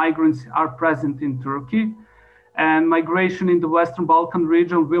 million migrants are present in Turkey. And migration in the Western Balkan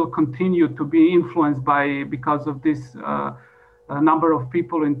region will continue to be influenced because of this number of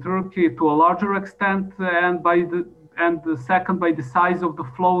people in Turkey to a larger extent, and the second by the size of the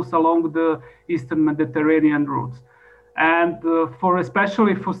flows along the Eastern Mediterranean routes. And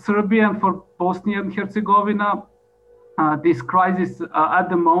especially for Serbia and for Bosnia and Herzegovina, this crisis at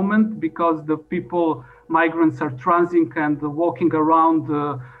the moment, because the migrants are transiting and walking around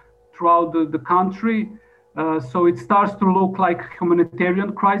throughout the country. So it starts to look like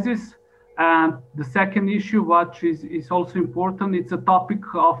humanitarian crisis. And the second issue, which is also important, it's a topic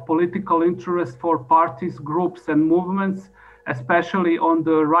of political interest for parties, groups, and movements, especially on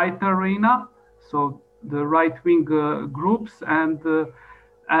the right arena. So the right-wing groups. And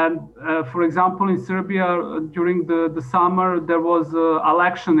for example, in Serbia, during the summer, there was an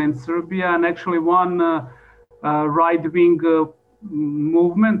election in Serbia, and actually one right-wing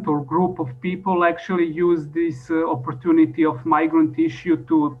movement or group of people actually used this opportunity of migrant issue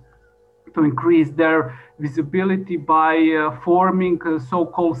to increase their visibility by forming a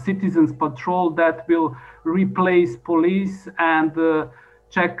so-called citizens patrol that will replace police and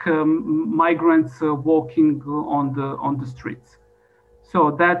check migrants walking on the streets.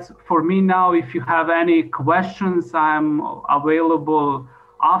 So that's for me now. If you have any questions, I'm available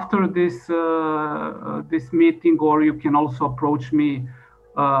after this meeting, or you can also approach me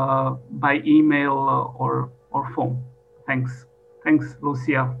by email or phone. Thanks,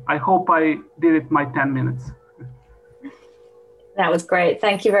 Lucia. I hope I did it my 10 minutes. That was great.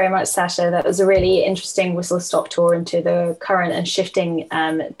 Thank you very much, Sasha. That was a really interesting whistle-stop tour into the current and shifting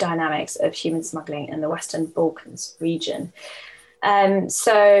dynamics of human smuggling in the Western Balkans region.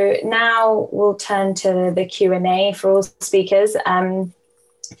 So now we'll turn to the Q&A for all speakers.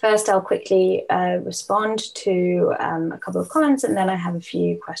 First, I'll quickly respond to a couple of comments, and then I have a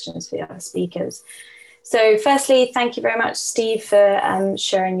few questions for the other speakers. So firstly, thank you very much, Steve, for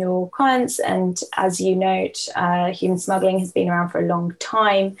sharing your comments. And as you note, human smuggling has been around for a long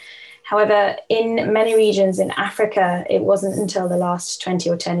time. However, in many regions in Africa, it wasn't until the last 20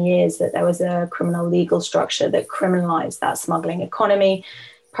 or 10 years that there was a criminal legal structure that criminalized that smuggling economy.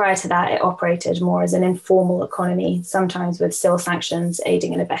 Prior to that, it operated more as an informal economy, sometimes with civil sanctions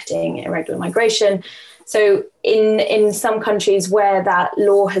aiding and abetting irregular migration. So in some countries where that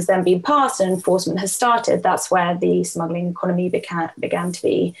law has then been passed and enforcement has started, that's where the smuggling economy began to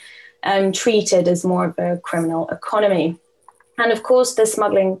be treated as more of a criminal economy. And of course, the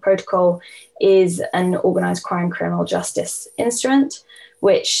smuggling protocol is an organized crime criminal justice instrument,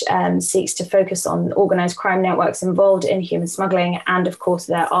 which seeks to focus on organized crime networks involved in human smuggling. And of course,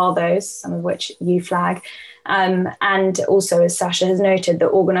 there are those, some of which you flag. And also, as Sasha has noted, the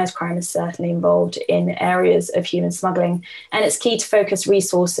organized crime is certainly involved in areas of human smuggling. And it's key to focus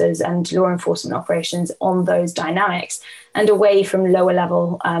resources and law enforcement operations on those dynamics and away from lower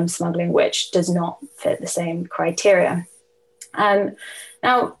level smuggling, which does not fit the same criteria.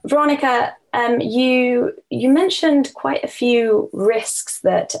 Now, Veronica, you mentioned quite a few risks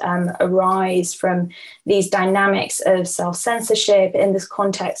that arise from these dynamics of self-censorship in this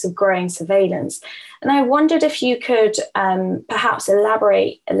context of growing surveillance. And I wondered if you could perhaps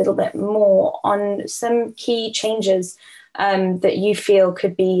elaborate a little bit more on some key changes that you feel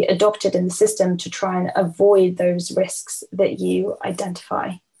could be adopted in the system to try and avoid those risks that you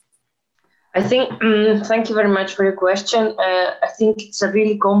identify. I think, thank you very much for your question. I think it's a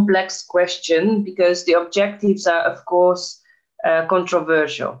really complex question because the objectives are, of course,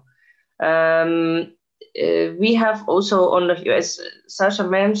 controversial. We have also, as Sasha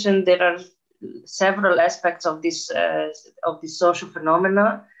mentioned, there are several aspects of this social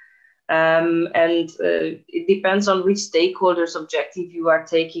phenomena. And it depends on which stakeholders' objective you are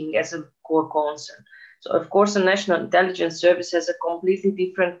taking as a core concern. So, of course, the National Intelligence Service has a completely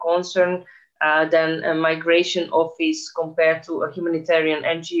different concern than a migration office compared to a humanitarian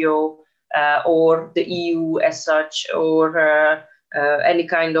NGO or the EU as such, or any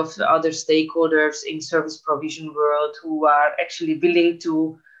kind of other stakeholders in service provision world who are actually willing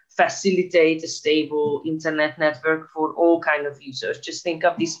to facilitate a stable internet network for all kind of users. Just think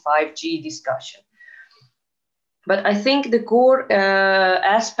of this 5G discussion. But I think the core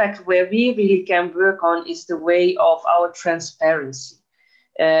aspect where we really can work on is the way of our transparency.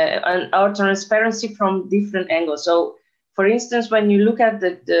 And our transparency from different angles. So, for instance, when you look at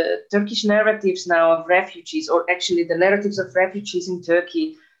the Turkish narratives now of refugees, or actually the narratives of refugees in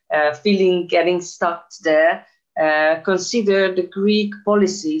Turkey getting stuck there, consider the Greek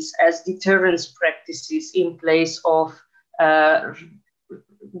policies as deterrence practices in place of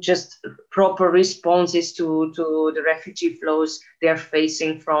just proper responses to the refugee flows they're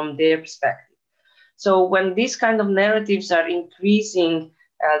facing from their perspective. So when these kind of narratives are increasing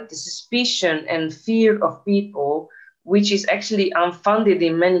the suspicion and fear of people, which is actually unfounded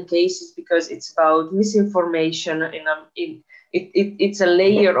in many cases because it's about misinformation it's a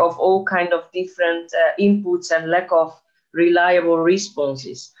layer of all kind of different inputs and lack of reliable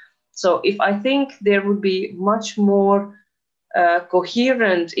responses. So if I think there would be much more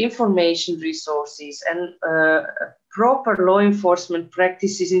coherent information resources and proper law enforcement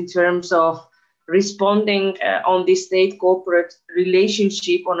practices in terms of responding on the state-corporate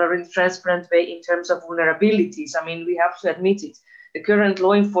relationship on a really transparent way in terms of vulnerabilities. I mean, we have to admit it. The current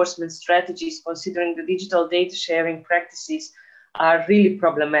law enforcement strategies, considering the digital data sharing practices, are really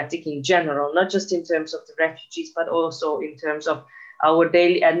problematic in general, not just in terms of the refugees, but also in terms of our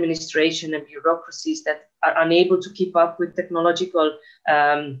daily administration and bureaucracies that are unable to keep up with technological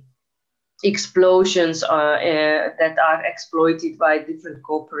explosions that are exploited by different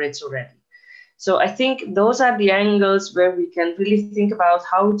corporates already. So I think those are the angles where we can really think about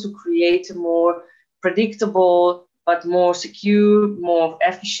how to create a more predictable, but more secure, more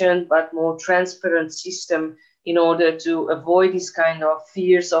efficient, but more transparent system in order to avoid this kind of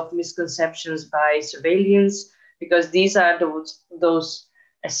fears of misconceptions by surveillance, because these are those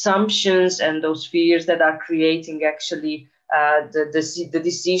assumptions and those fears that are creating actually the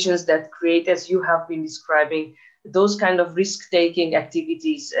decisions that create, as you have been describing, those kind of risk-taking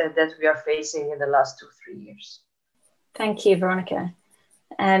activities that we are facing in the last 2-3 years. Thank you, Veronica.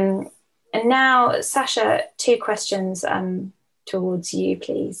 And now, Sasha, 2 questions towards you,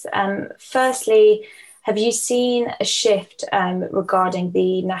 please. Firstly, have you seen a shift regarding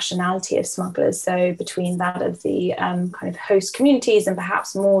the nationality of smugglers, so between that of the kind of host communities and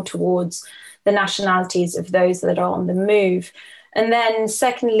perhaps more towards the nationalities of those that are on the move? And then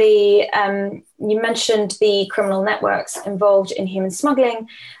secondly, you mentioned the criminal networks involved in human smuggling,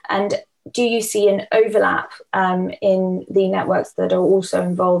 and do you see an overlap in the networks that are also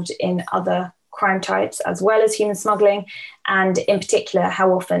involved in other crime types as well as human smuggling? And in particular,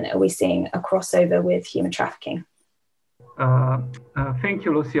 how often are we seeing a crossover with human trafficking? Thank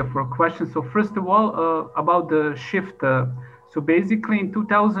you, Lucia, for a question. So first of all, about the shift. So basically in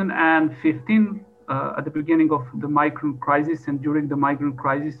 2015, at the beginning of the migrant crisis and during the migrant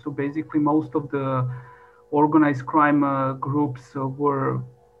crisis, so basically most of the organized crime groups were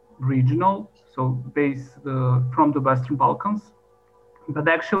regional, so based from the Western Balkans. But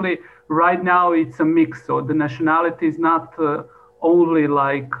actually, right now it's a mix. So the nationality is not only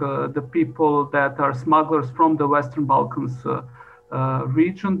like the people that are smugglers from the Western Balkans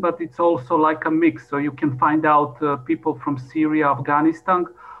region, but it's also like a mix. So you can find out people from Syria, Afghanistan,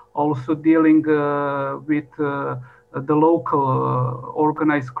 also dealing with the local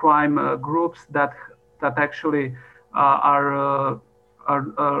organized crime groups that actually are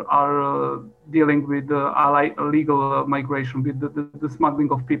dealing with illegal migration, with the smuggling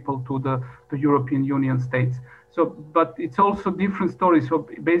of people to the European Union states. So, but it's also different stories. So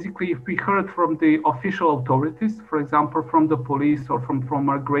basically, if we heard from the official authorities, for example, from the police or from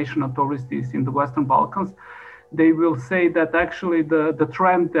migration authorities in the Western Balkans, they will say that actually the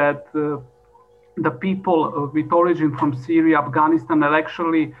trend that the people with origin from Syria, Afghanistan are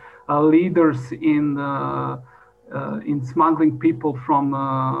actually leaders in smuggling people from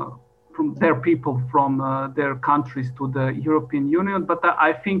their people from their countries to the European Union. But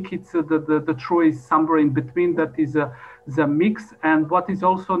I think it's the truth is somewhere in between. That is the mix. And what is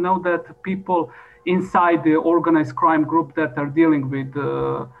also know that people inside the organized crime group that are dealing with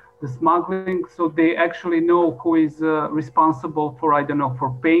the smuggling, so they actually know who is responsible for, I don't know, for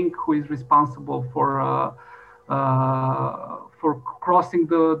paying, who is responsible for crossing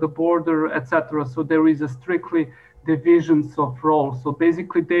the border, etc. So there is a strictly divisions of roles. So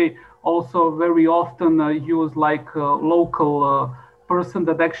basically they also very often use like local person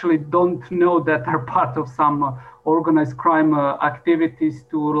that actually don't know that are part of some organized crime activities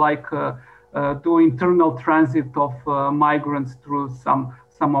to like do internal transit of migrants through some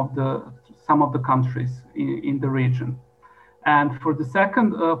of the countries in the region. And for the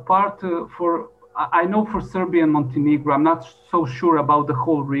second part, I know for Serbia and Montenegro, I'm not so sure about the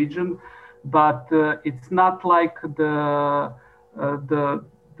whole region, but it's not like the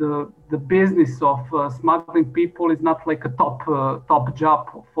business of smuggling people is not like a top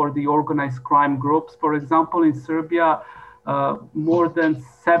job for the organized crime groups. For example, in Serbia, more than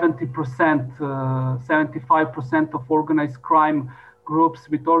 70%, 75% of organized crime groups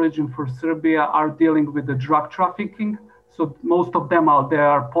with origin for Serbia are dealing with the drug trafficking. So most of them they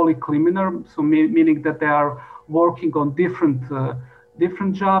are polycriminal, so meaning that they are working on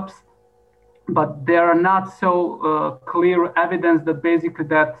different jobs, but there are not so clear evidence that basically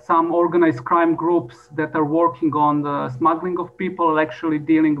that some organized crime groups that are working on the smuggling of people are actually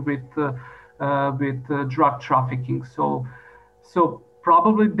dealing with drug trafficking. So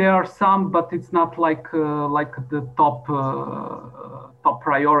probably there are some, but it's not like the top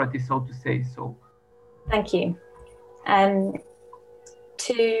priority, so to say. So, thank you.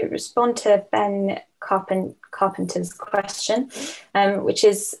 To respond to Ben Carpenter's question, which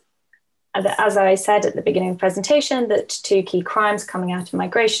is, as I said at the beginning of the presentation, that two key crimes coming out of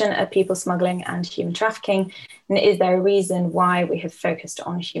migration are people smuggling and human trafficking. And is there a reason why we have focused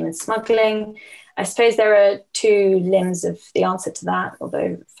on human smuggling? I suppose there are two limbs of the answer to that,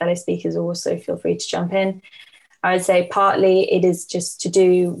 although fellow speakers also feel free to jump in. I would say partly it is just to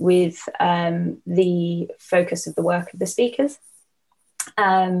do with the focus of the work of the speakers.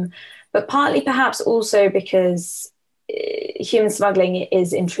 But partly perhaps also because human smuggling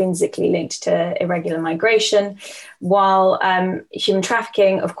is intrinsically linked to irregular migration, while human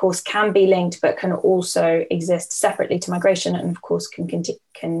trafficking, of course, can be linked, but can also exist separately to migration, and of course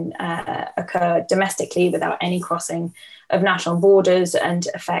can occur domestically without any crossing of national borders and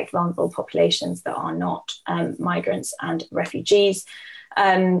affect vulnerable populations that are not migrants and refugees.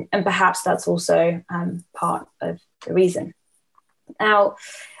 And perhaps that's also part of the reason. Now,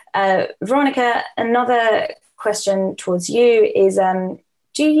 Veronica, another question towards you is,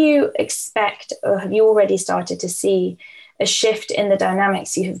 do you expect, or have you already started to see a shift in the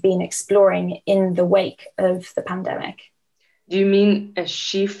dynamics you have been exploring in the wake of the pandemic? Do you mean a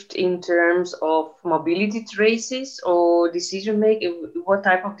shift in terms of mobility traces or decision-making? What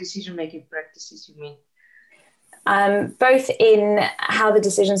type of decision-making practices you mean? Both in how the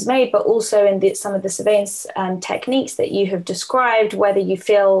decision's made, but also in some of the surveillance techniques that you have described, whether you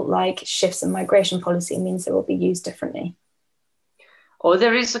feel like shifts in migration policy means they will be used differently. Oh,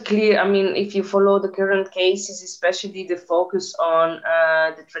 there is a clear, I mean, if you follow the current cases, especially the focus on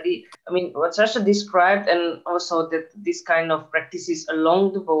what Sasha described, and also that this kind of practices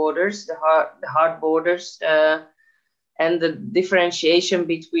along the borders, the hard borders, and the differentiation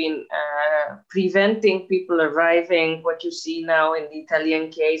between preventing people arriving, what you see now in the Italian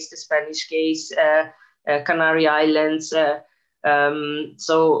case, the Spanish case, Canary Islands. So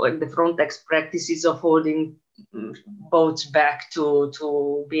the Frontex practices of holding boats back to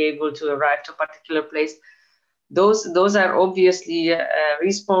be able to arrive to a particular place. Those are obviously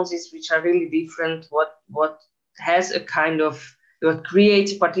responses which are really different. What has a kind of, what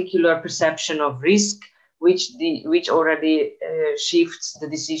creates a particular perception of risk, which already shifts the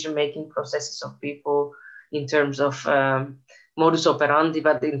decision-making processes of people in terms of modus operandi,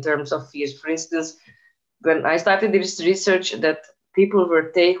 but in terms of fears. For instance, when I started this research, that people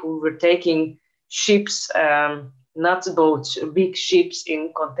who were taking ships, not boats, big ships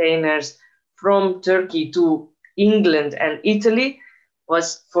in containers from Turkey to England and Italy,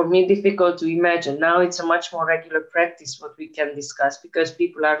 was for me difficult to imagine. Now it's a much more regular practice what we can discuss, because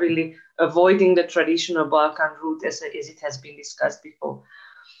people are really avoiding the traditional Balkan route as it has been discussed before.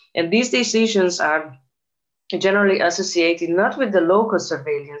 And these decisions are generally associated not with the local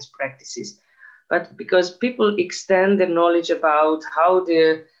surveillance practices, but because people extend their knowledge about how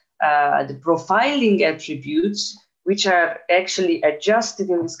the profiling attributes, which are actually adjusted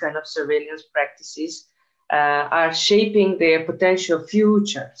in this kind of surveillance practices, are shaping their potential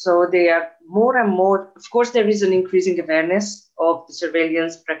future. So they are more and more, of course, there is an increasing awareness of the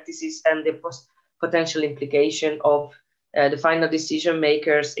surveillance practices and the potential implication of the final decision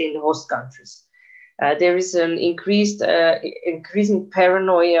makers in the host countries. There is an increasing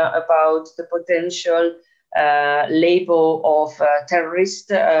paranoia about the potential label of terrorist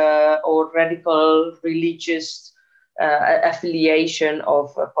or radical religious affiliation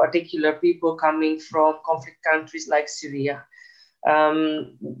of particular people coming from conflict countries like Syria.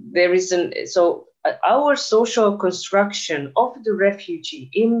 So our social construction of the refugee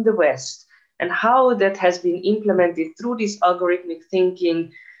in the West and how that has been implemented through this algorithmic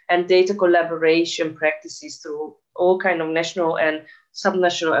thinking and data collaboration practices through all kind of national and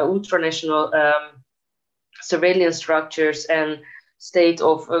subnational and ultranational surveillance structures and state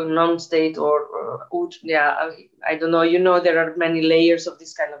of non-state or I don't know, there are many layers of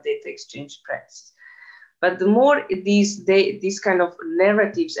this kind of data exchange practices. But the more these kind of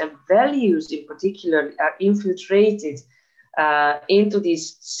narratives and values in particular are infiltrated into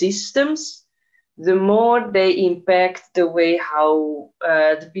these systems, the more they impact the way how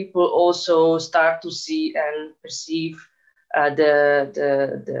the people also start to see and perceive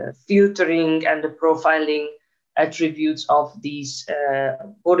the filtering and the profiling attributes of these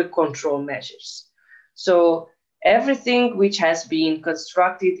border control measures. So everything which has been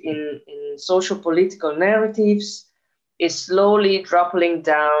constructed in social political narratives is slowly dropping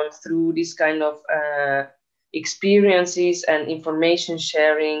down through this kind of experiences and information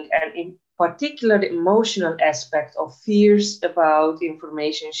sharing, and in particular the emotional aspect of fears about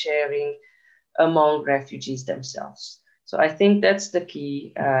information sharing among refugees themselves. So I think that's the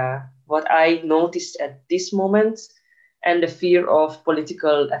key, what I noticed at this moment, and the fear of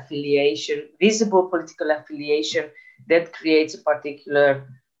political affiliation, visible political affiliation, that creates a particular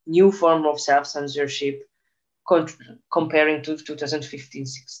new form of self-censorship comparing to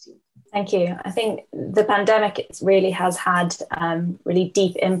 2015-16. Thank you. I think the pandemic really has had really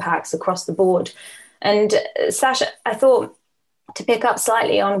deep impacts across the board. And Sasha, I thought to pick up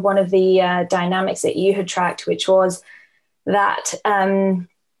slightly on one of the dynamics that you had tracked, which was that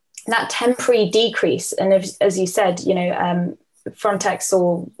that temporary decrease. And as you said, Frontex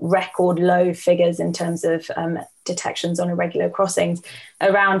saw record low figures in terms of detections on irregular crossings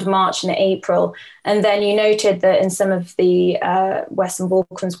around March and April. And then you noted that in some of the Western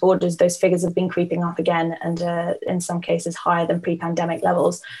Balkans borders, those figures have been creeping up again, and in some cases higher than pre-pandemic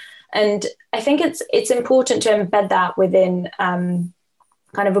levels. And I think it's important to embed that within kind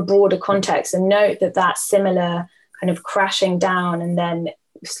of a broader context, and note that similar kind of crashing down and then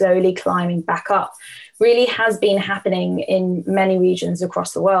slowly climbing back up really has been happening in many regions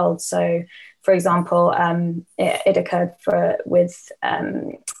across the world. So, for example, it occurred with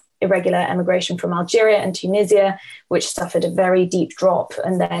irregular immigration from Algeria and Tunisia, which suffered a very deep drop,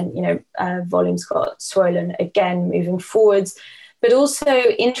 and then volumes got swollen again moving forwards. But also,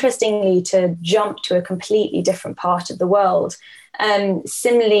 interestingly, to jump to a completely different part of the world.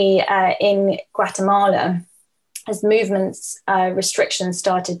 Similarly, in Guatemala, as movements restrictions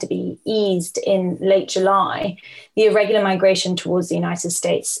started to be eased in late July, the irregular migration towards the United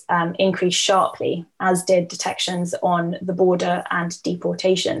States increased sharply, as did detections on the border and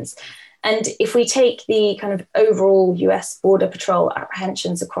deportations. And if we take the kind of overall US Border Patrol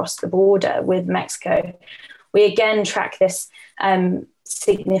apprehensions across the border with Mexico, we again track this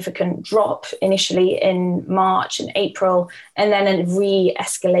significant drop initially in March and April, and then a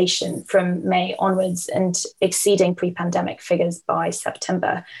re-escalation from May onwards and exceeding pre-pandemic figures by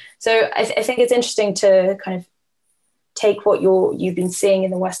September. So I think it's interesting to kind of take what you've been seeing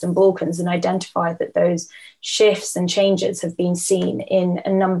in the Western Balkans and identify that those shifts and changes have been seen in a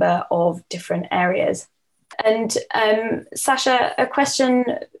number of different areas. And Sasha, a question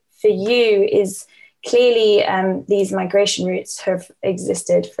for you is, clearly, these migration routes have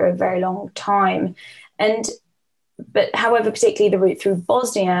existed for a very long time. But however, particularly the route through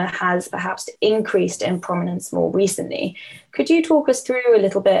Bosnia has perhaps increased in prominence more recently. Could you talk us through a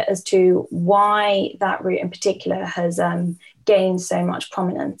little bit as to why that route in particular has gained so much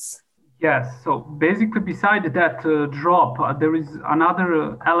prominence? Yes, so basically beside that drop, there is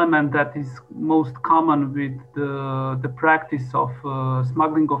another element that is most common with the practice of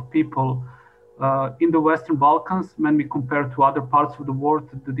smuggling of people in the Western Balkans, when we compare to other parts of the world.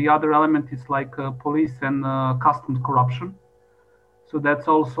 The other element is like police and customs corruption. So that's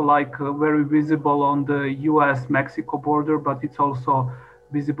also like very visible on the US-Mexico border, but it's also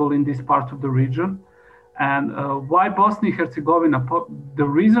visible in this part of the region. And why Bosnia-Herzegovina? The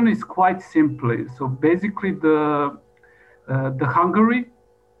reason is quite simply. So basically the Hungary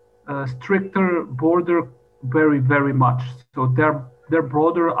stricter border very, very much. So their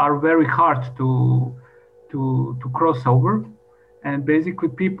border are very hard to cross over, and basically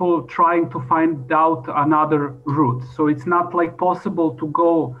people trying to find out another route. So it's not like possible to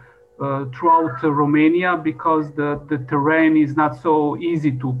go throughout Romania, because the terrain is not so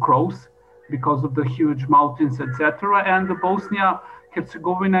easy to cross because of the huge mountains, etc. And the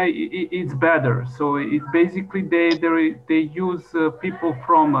Bosnia-Herzegovina, it's better. So it basically they use people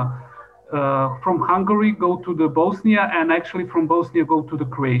from Hungary go to the Bosnia, and actually from Bosnia go to the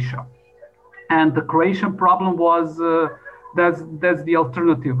Croatia. And the Croatian problem was that's the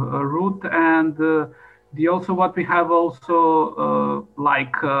alternative route. And the also what we have also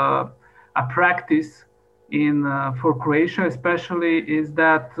a practice in for Croatia especially is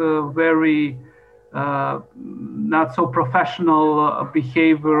that very not so professional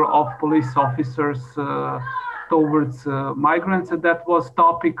behavior of police officers towards migrants. And that was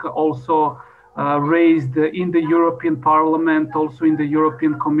topic also raised in the European Parliament, also in the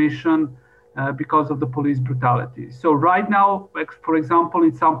European Commission, because of the police brutality. So right now, for example,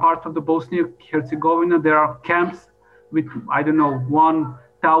 in some part of the Bosnia-Herzegovina, there are camps with,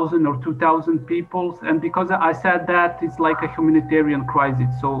 1,000 or 2,000 people. And because I said that, it's like a humanitarian crisis.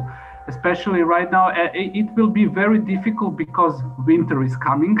 So especially right now, it will be very difficult because winter is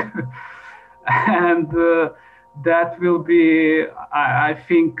coming. And that will be, I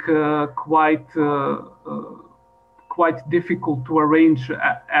think, quite quite difficult to arrange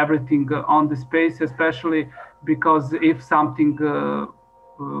everything on the space, especially because if something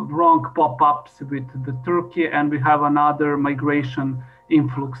wrong pop-ups with the Turkey and we have another migration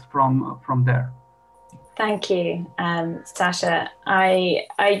influx from there. Thank you, Sasha. I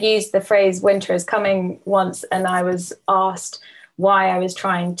used the phrase "winter is coming" once, and I was asked why I was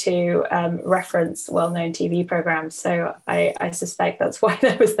trying to reference well-known TV programs. So I suspect that's why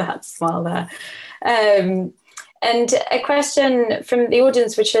there was that smile there. And a question from the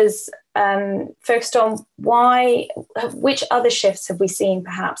audience, which is focused on which other shifts have we seen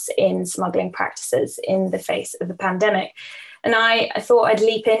perhaps in smuggling practices in the face of the pandemic? And I thought I'd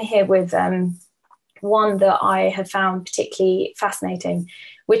leap in here with one that I have found particularly fascinating,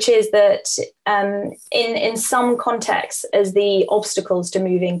 which is that in some contexts, as the obstacles to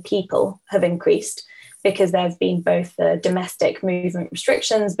moving people have increased, because there have been both the domestic movement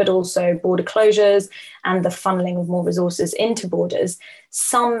restrictions, but also border closures and the funneling of more resources into borders,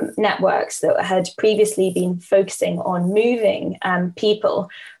 some networks that had previously been focusing on moving people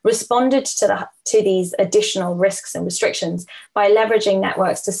responded to these additional risks and restrictions by leveraging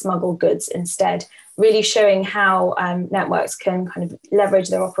networks to smuggle goods instead, really showing how networks can kind of leverage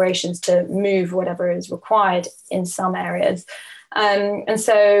their operations to move whatever is required in some areas. And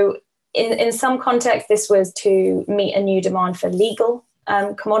so in some contexts, this was to meet a new demand for legal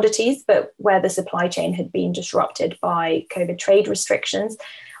commodities, but where the supply chain had been disrupted by COVID trade restrictions,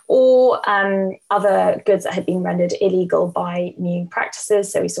 or other goods that had been rendered illegal by new practices.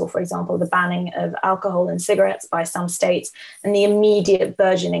 So we saw, for example, the banning of alcohol and cigarettes by some states and the immediate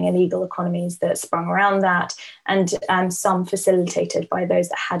burgeoning illegal economies that sprung around that, and some facilitated by those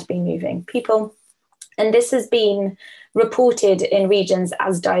that had been moving people. And this has been reported in regions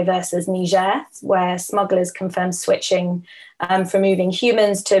as diverse as Niger, where smugglers confirmed switching from moving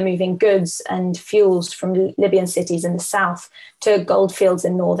humans to moving goods and fuels from Libyan cities in the south to goldfields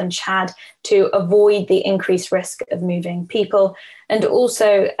in northern Chad to avoid the increased risk of moving people. And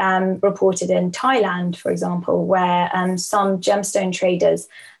also reported in Thailand, for example, where some gemstone traders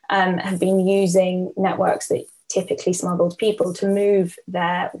have been using networks that typically smuggled people to move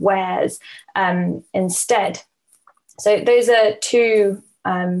their wares instead. So those are two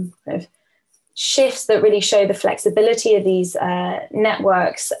kind of shifts that really show the flexibility of these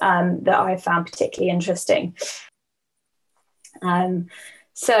networks that I found particularly interesting.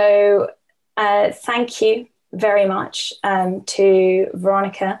 So thank you very much to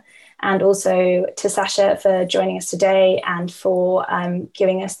Veronica and also to Sasha for joining us today and for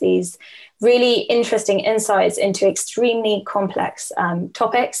giving us these really interesting insights into extremely complex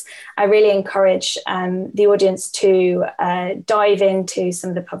topics. I really encourage the audience to dive into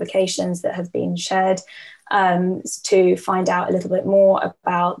some of the publications that have been shared to find out a little bit more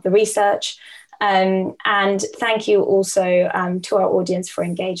about the research. And thank you also to our audience for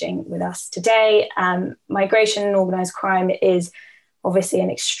engaging with us today. Migration and organised crime is obviously an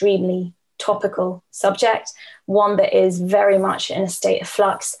extremely topical subject, one that is very much in a state of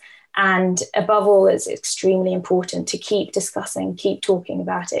flux. And above all, it's extremely important to keep discussing, keep talking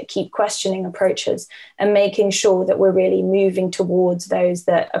about it, keep questioning approaches and making sure that we're really moving towards those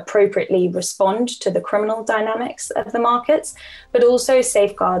that appropriately respond to the criminal dynamics of the markets, but also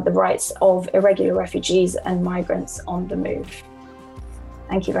safeguard the rights of irregular refugees and migrants on the move.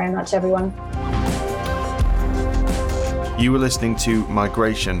 Thank you very much, everyone. You were listening to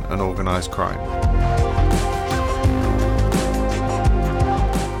Migration and Organised Crime.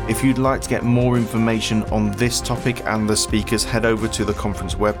 If you'd like to get more information on this topic and the speakers, head over to the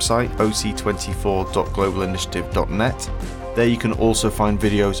conference website, oc24.globalinitiative.net. There you can also find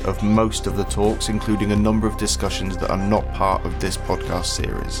videos of most of the talks, including a number of discussions that are not part of this podcast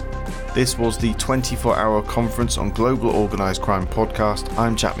series. This was the 24-hour Conference on Global Organised Crime podcast.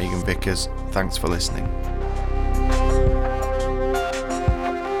 I'm Jack Megan Vickers. Thanks for listening.